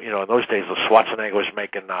 In those days, Schwarzenegger was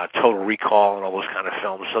making Total Recall and all those kind of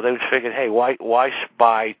films. So they would figure, hey, why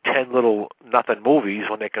buy 10 little nothing movies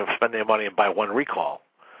when they can spend their money and buy one Recall,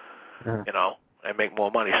 and make more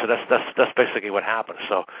money. So that's basically what happened.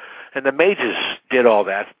 So, and the majors did all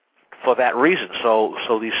that for that reason. So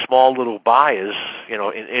these small little buyers,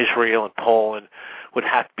 in Israel and Poland, would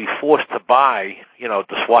have to be forced to buy,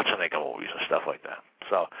 the Schwarzenegger movies and stuff like that.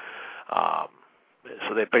 So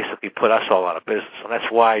they basically put us all out of business, and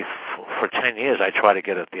that's why for 10 years I tried to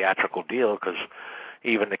get a theatrical deal because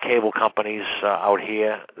even the cable companies out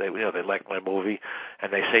here, they like my movie,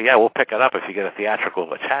 and they say, yeah, we'll pick it up if you get a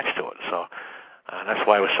theatrical attached to it. So that's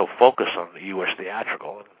why I was so focused on the U.S.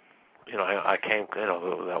 theatrical. And I came,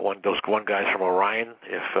 those one guys from Orion,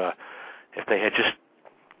 if they had just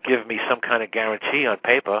given me some kind of guarantee on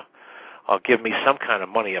paper or give me some kind of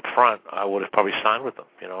money up front, I would have probably signed with them.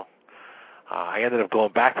 I ended up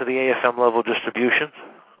going back to the AFM level distribution.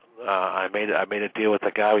 I made a deal with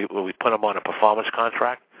the guy. We put him on a performance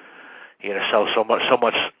contract. He had to sell so much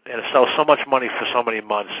money for so many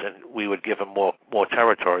months, and we would give him more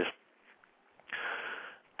territories.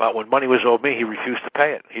 But when money was owed me, he refused to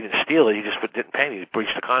pay it. He didn't steal it. He just didn't pay me. He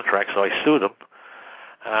breached the contract, so I sued him.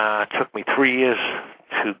 It took me 3 years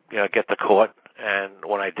to get to court. And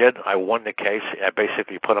when I did, I won the case. I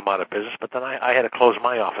basically put him out of business. But then I had to close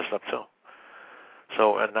my office up too.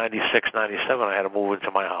 So in 96, 97, I had to move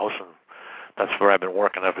into my house, and that's where I've been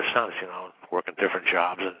working ever since, working different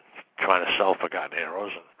jobs and trying to sell Forgotten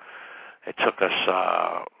Heroes. And it took us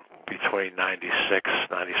between 96,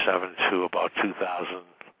 97 to about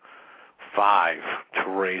 2005 to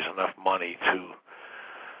raise enough money to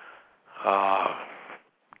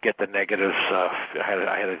get the negatives. I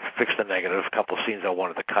had to fix the negatives. A couple of scenes I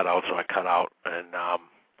wanted to cut out, so I cut out, and I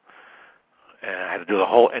had to do the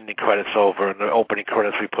whole ending credits over. In the opening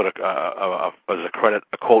credits, we put a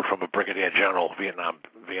quote from a brigadier general, Vietnam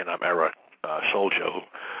era soldier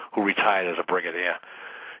who retired as a brigadier.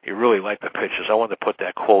 He really liked the pictures. I wanted to put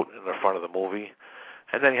that quote in the front of the movie.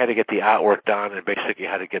 And then he had to get the artwork done, and basically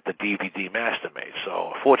had to get the DVD master made.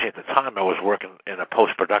 So, fortunately, at the time, I was working in a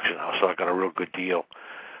post-production house, so I got a real good deal.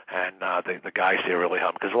 And the guys there really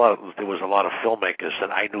helped, because there was a lot of filmmakers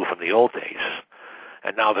that I knew from the old days,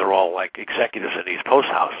 and now they're all like executives in these post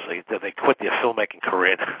houses. They quit their filmmaking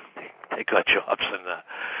career, they got jobs,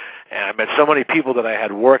 and I met so many people that I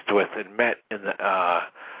had worked with and met in the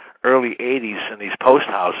early '80s in these post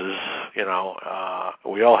houses. You know,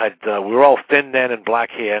 we were all thin then and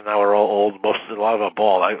black hair. Now we're all old. A lot of them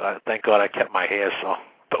bald. I thank God I kept my hair, so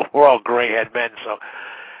but we're all gray-haired men. So,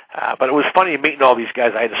 but it was funny meeting all these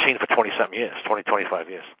guys I hadn't seen for 20-something years, 25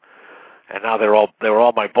 years. And now they were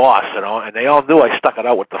all my boss, you know, and they all knew I stuck it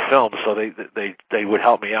out with the film, so they would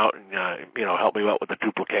help me out and help me out with the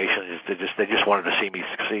duplication. They just wanted to see me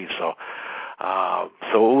succeed. So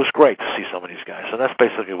it was great to see some of these guys. So that's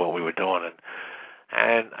basically what we were doing.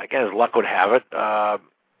 And again, as luck would have it,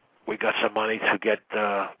 we got some money to get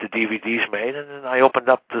the DVDs made, and then I opened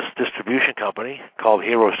up this distribution company called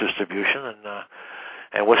Heroes Distribution,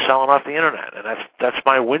 and we're selling off the internet, and that's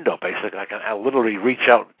my window basically. I literally reach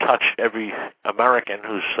out and touch every American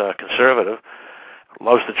who's conservative,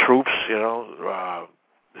 loves the troops. You know,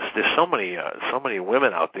 there's so many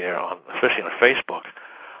women out there, especially on Facebook.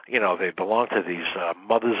 You know, they belong to these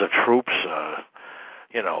mothers of troops.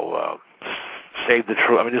 Save the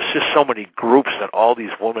Troops. I mean, there's just so many groups that all these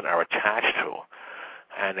women are attached to,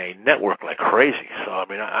 and they network like crazy. So I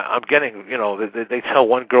mean, I'm getting, they tell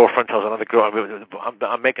one girlfriend tells another girl. I mean,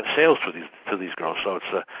 I'm making sales to these girls. So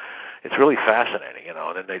it's really fascinating,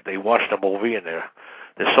 And then they watch the movie and they're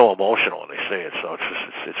so emotional when they see it. So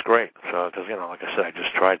it's great. So because like I said, I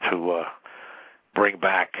just tried to bring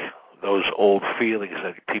back those old feelings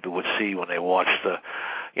that people would see when they watched a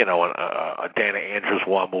Dana Andrews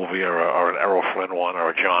War movie or an Errol Flynn one or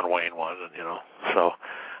a John Wayne one,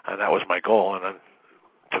 and that was my goal. And then it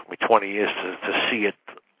took me 20 years to see it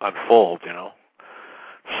unfold,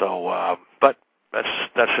 So, but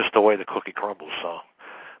that's just the way the cookie crumbles. So,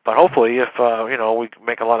 but hopefully, if we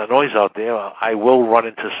make a lot of noise out there, I will run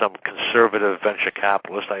into some conservative venture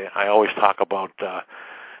capitalists. I always talk about.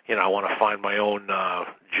 I want to find my own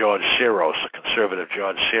George Soros, a conservative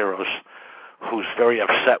George Soros, who's very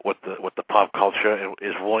upset with the pop culture and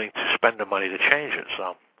is willing to spend the money to change it.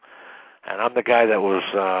 So, and I'm the guy that was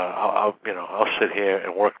I'll sit here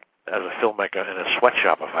and work as a filmmaker in a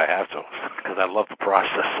sweatshop if I have to, because I love the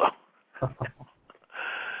process. So.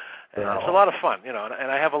 It's a lot of fun, and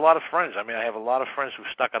I have a lot of friends. I mean, I have a lot of friends who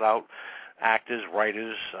stuck it out. Actors,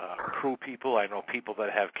 writers, crew people. I know people that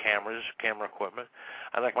have camera equipment.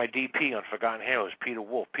 I like my DP on Forgotten Heroes, Peter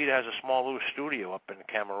Wolf. Peter has a small little studio up in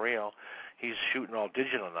Camarillo. He's shooting all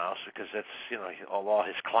digital now because that's, all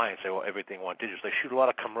his clients, everything want digital. They shoot a lot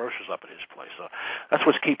of commercials up at his place. So that's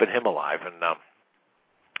what's keeping him alive. And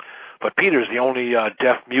but Peter's the only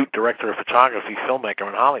deaf-mute director of photography filmmaker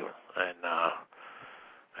in Hollywood.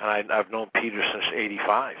 And I've known Peter since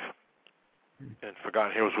 '85. And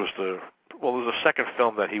Forgotten Heroes was the second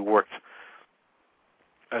film that he worked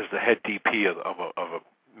as the head DP of a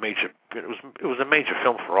major. It was a major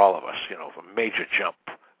film for all of us, a major jump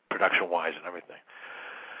production-wise and everything.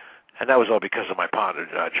 And that was all because of my partner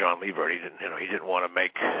John Liebert. He didn't want to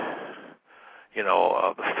make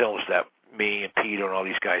the films that me and Peter and all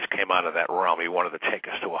these guys came out of that realm. He wanted to take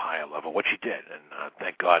us to a higher level, which he did, and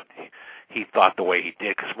thank God he thought the way he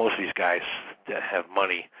did, because most of these guys that have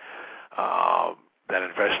money. That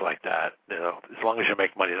invest like that, as long as you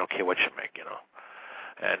make money, they don't care what you make,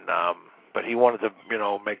 And but he wanted to,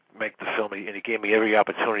 make the film, and he gave me every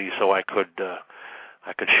opportunity so I could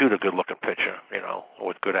shoot a good-looking picture,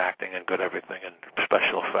 with good acting and good everything and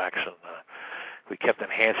special effects, and we kept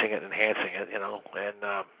enhancing it, and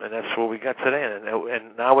that's what we got today,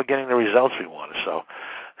 and now we're getting the results we wanted. So,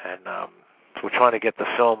 and we're trying to get the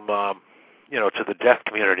film, to the deaf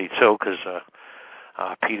community too, because.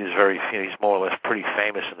 Pete is he's more or less pretty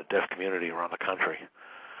famous in the deaf community around the country,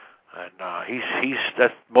 and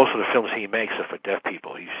that's most of the films he makes are for deaf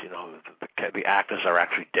people. He's the actors are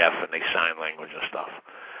actually deaf and they sign language and stuff.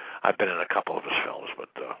 I've been in a couple of his films, but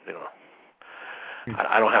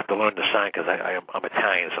I don't have to learn to sign because I'm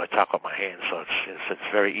Italian, so I talk with my hands, so it's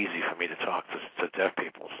very easy for me to talk to deaf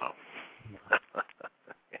people. So,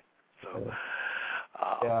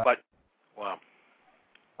 yeah. But wow.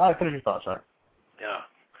 I finish your thoughts, sir. Yeah.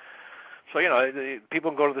 So,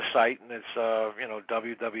 people can go to the site, and it's,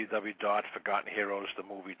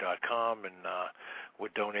 www.forgottenheroesthemovie.com, and we're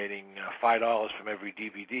donating $5 from every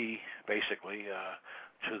DVD, basically,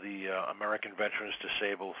 to the American Veterans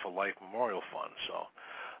Disabled for Life Memorial Fund. So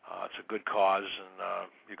it's a good cause, and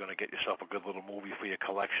you're going to get yourself a good little movie for your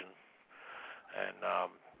collection, and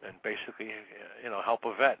basically, help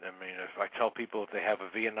a vet. I mean, if I tell people if they have a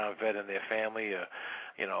Vietnam vet in their family,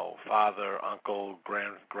 father, uncle,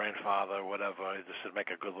 grandfather, whatever, this would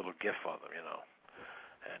make a good little gift for them, and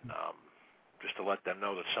just to let them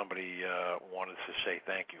know that somebody wanted to say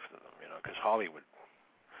thank you for them, because Hollywood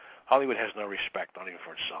has no respect, not even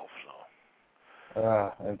for itself. So.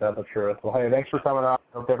 Ain't that the truth? Well, hey, thanks for coming on.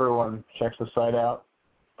 Hope everyone checks the site out.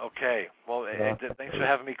 Okay. Well, thanks for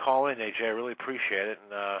having me call in, AJ. I really appreciate it,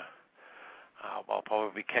 and I'll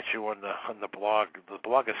probably catch you on the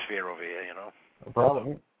blogosphere over here. No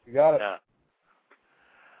problem. You got it. Yeah.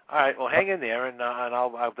 All right. Well, hang in there, and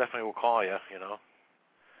I'll definitely will call you.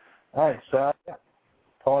 All right. So, yeah.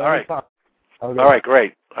 Call all right. anytime. All right.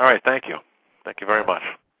 Great. All right. Thank you. Thank you very much.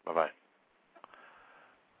 Bye-bye.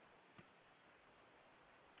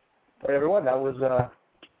 All right, everyone. That was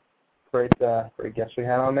great guest we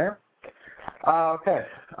had on there. Okay.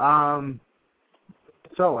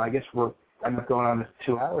 So I guess I'm going on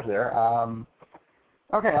 2 hours there.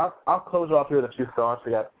 Okay, I'll close off here with a few thoughts.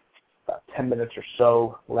 We got about 10 minutes or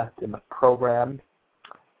so left in the program.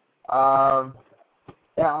 Let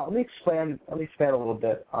me expand a little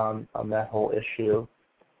bit on that whole issue,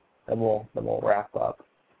 and we'll wrap up.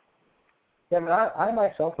 Yeah, I mean, I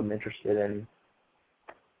myself am interested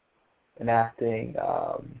in acting.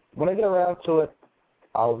 When I get around to it,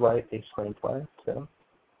 I'll write a screenplay too.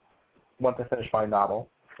 Once I finish my novel,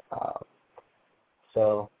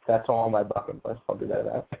 so that's all on my bucket list. I'll do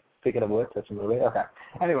that. Speaking of which, that's a movie. Okay.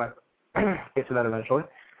 Anyway, get to that eventually.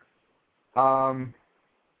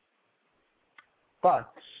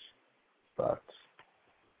 But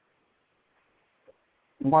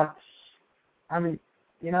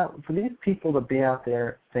for these people to be out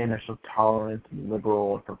there saying they're so tolerant and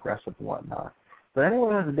liberal and progressive and whatnot, but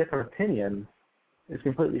anyone who has a different opinion is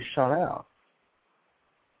completely shut out.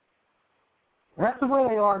 And that's the way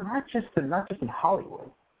they are, not just in Hollywood.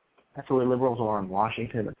 That's the way liberals are in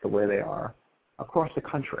Washington. That's the way they are across the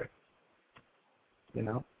country.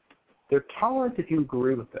 They're tolerant if you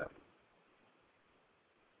agree with them.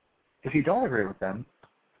 If you don't agree with them,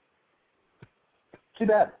 too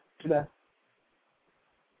bad.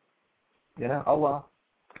 Oh well,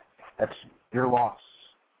 that's your loss.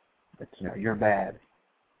 It's you're bad.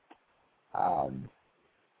 I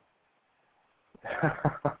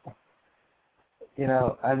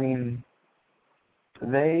mean,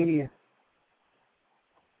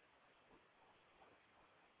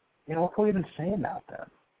 what can we even say about them?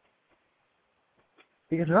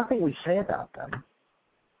 Because nothing we say about them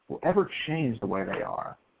will ever change the way they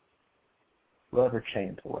are.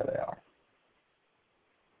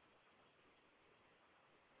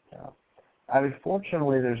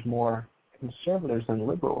 Fortunately, there's more conservatives than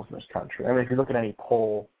liberals in this country. I mean, if you look at any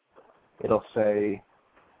poll, it'll say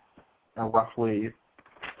roughly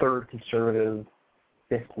third conservative,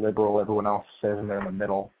 fifth liberal. Everyone else says they're in the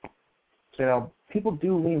middle. So, people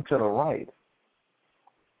do lean to the right.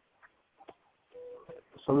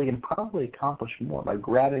 So they can probably accomplish more by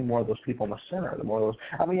grabbing more of those people in the center. The more of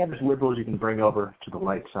those, there's liberals you can bring over to the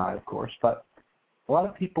right side, of course, but a lot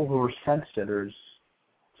of people who are sensitive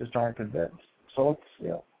just aren't convinced. So let's,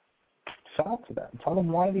 sell to them. Tell them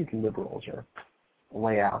why these liberals are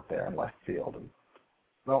way out there in left field. And,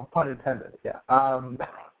 well, pun intended, yeah.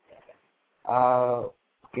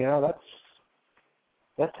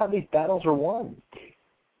 That's how these battles are won.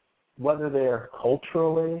 Whether they're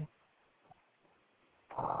culturally,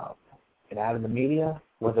 and out in the media,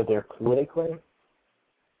 whether they're politically,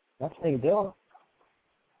 that's how you do it.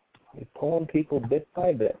 You're pulling people bit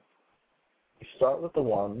by bit. You start with the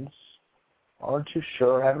ones who aren't too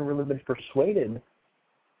sure, haven't really been persuaded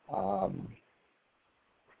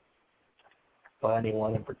by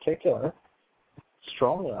anyone in particular,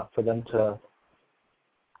 strong enough for them to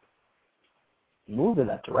move in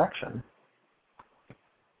that direction.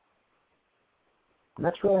 And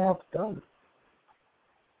that's really how it's done.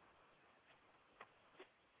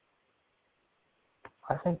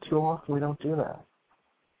 I think too often we don't do that.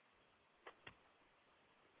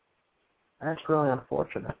 That's really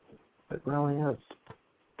unfortunate. It really is.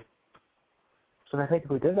 So I think if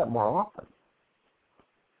we did that more often,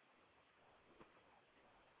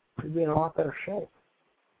 we'd be in a lot better shape.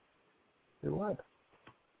 We would.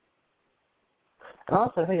 And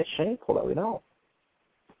also, I think it's shameful that we don't.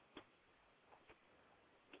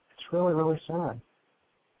 It's really, really sad.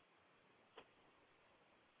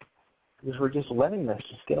 Because we're just letting this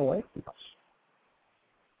just get away from us.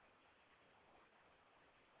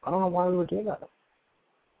 I don't know why we would do that.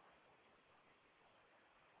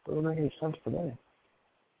 It doesn't make any sense to me.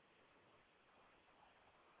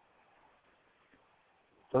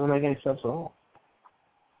 Doesn't make any sense at all.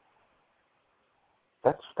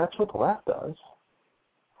 That's what the left does.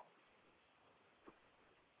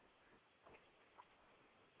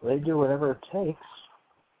 They do whatever it takes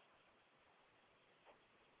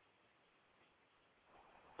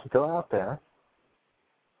to go out there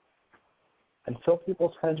and fill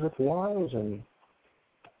people's heads with lies, and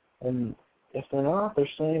if they're not, they're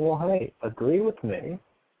saying, well, hey, agree with me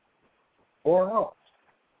or else.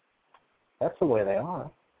 That's the way they are.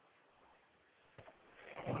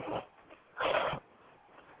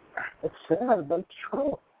 It's sad, but it's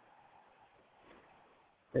true.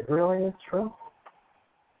 It really is true.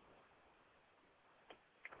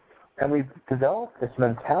 And we've developed this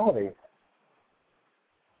mentality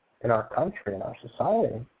in our country, in our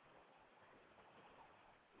society,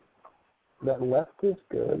 that left is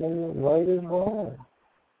good and right is wrong.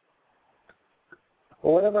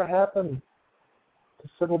 Well, whatever happened to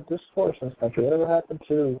civil discourse in this country? Whatever happened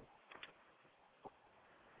to,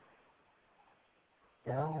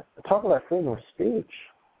 talk about freedom of speech.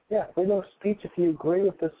 Yeah, freedom of speech if you agree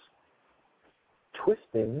with this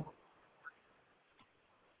twisting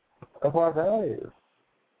of our values,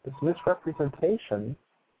 this misrepresentation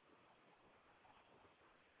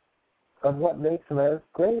of what makes America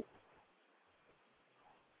great.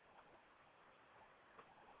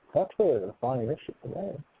 That's really the defining issue for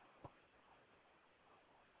me.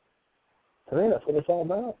 To me, that's what it's all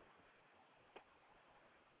about.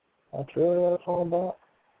 That's really what it's all about.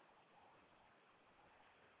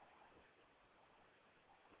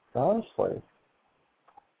 Honestly.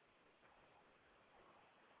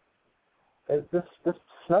 This is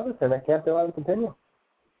another thing that can't be allowed to continue.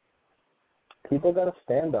 People got to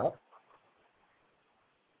stand up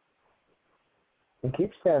and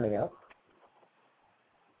keep standing up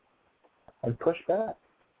and push back.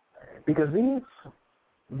 Because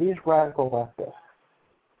these radical leftists,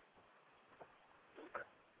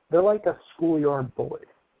 they're like a schoolyard bully.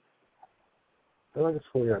 They're like a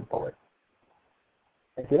schoolyard bully.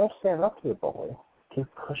 If you don't stand up to the bully, keep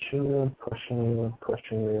pushing you and pushing you and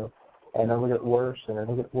pushing you, and it'll get worse and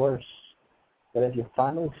it'll get worse. But if you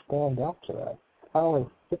finally stand up to that, finally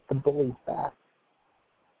hit the bully's back,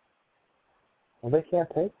 well, they can't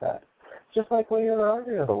take that. It's just like when you're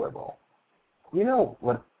arguing with a liberal. You know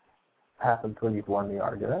what happens when you've won the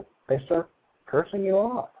argument. They start cursing you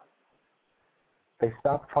off. They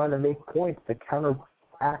stop trying to make points to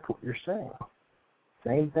counteract what you're saying.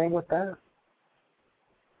 Same thing with that.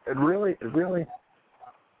 It really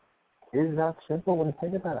is that simple when you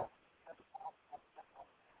think about it.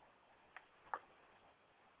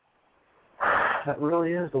 That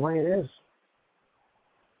really is the way it is.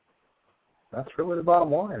 That's really the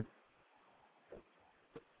bottom line.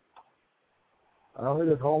 I don't think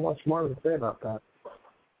there's a whole much more to say about that.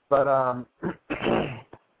 But,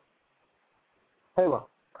 hey, look.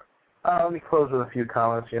 Let me close with a few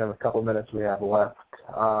comments. You know, the couple minutes we have left.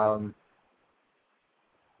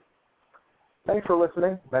 Thanks for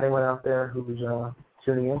listening. Anyone out there who's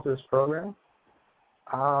tuning into this program,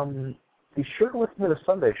 be sure to listen to the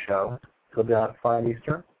Sunday show. It'll be out at 5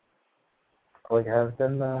 Eastern, like it has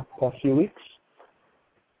been the past few weeks.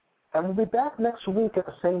 And we'll be back next week at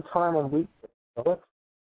the same time on week. So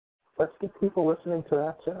let's get people listening to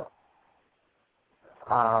that too.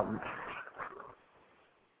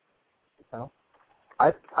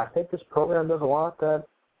 I think this program does a lot that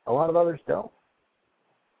a lot of others don't.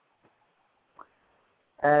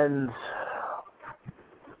 And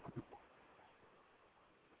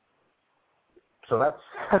so that's,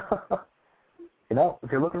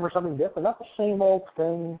 if you're looking for something different, not the same old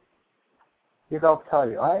thing, I'll tell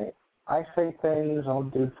you, I say things, I'll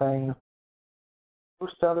do things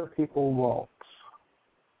most other people won't.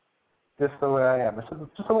 Just the way I am. It's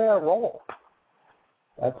just the way I roll.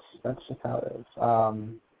 That's just how it is.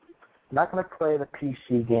 Not going to play the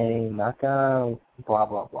PC game, not going to blah,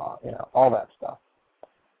 blah, blah, all that stuff.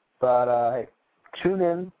 But, hey, tune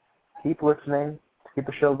in, keep listening, keep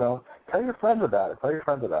the show going. Tell your friends about it.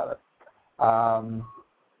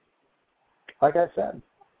 Like I said,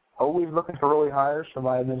 always looking for early hires for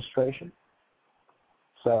my administration.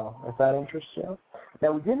 So, if that interests you.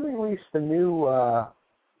 Now, we did release the new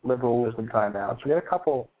Liberal Wisdom Timeouts. We got a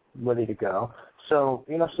couple ready to go. So,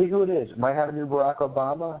 see who it is. It might have a new Barack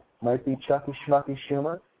Obama. Might be Chucky Schmucky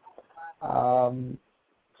Schumer.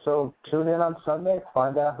 So tune in on Sunday,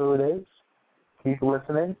 find out who it is. Keep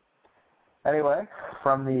listening. Anyway,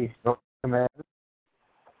 from the North Command,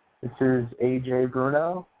 this is Ajay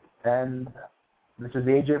Bruno, and this is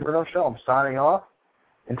the Ajay Bruno Show. I'm signing off.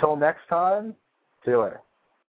 Until next time, see you later.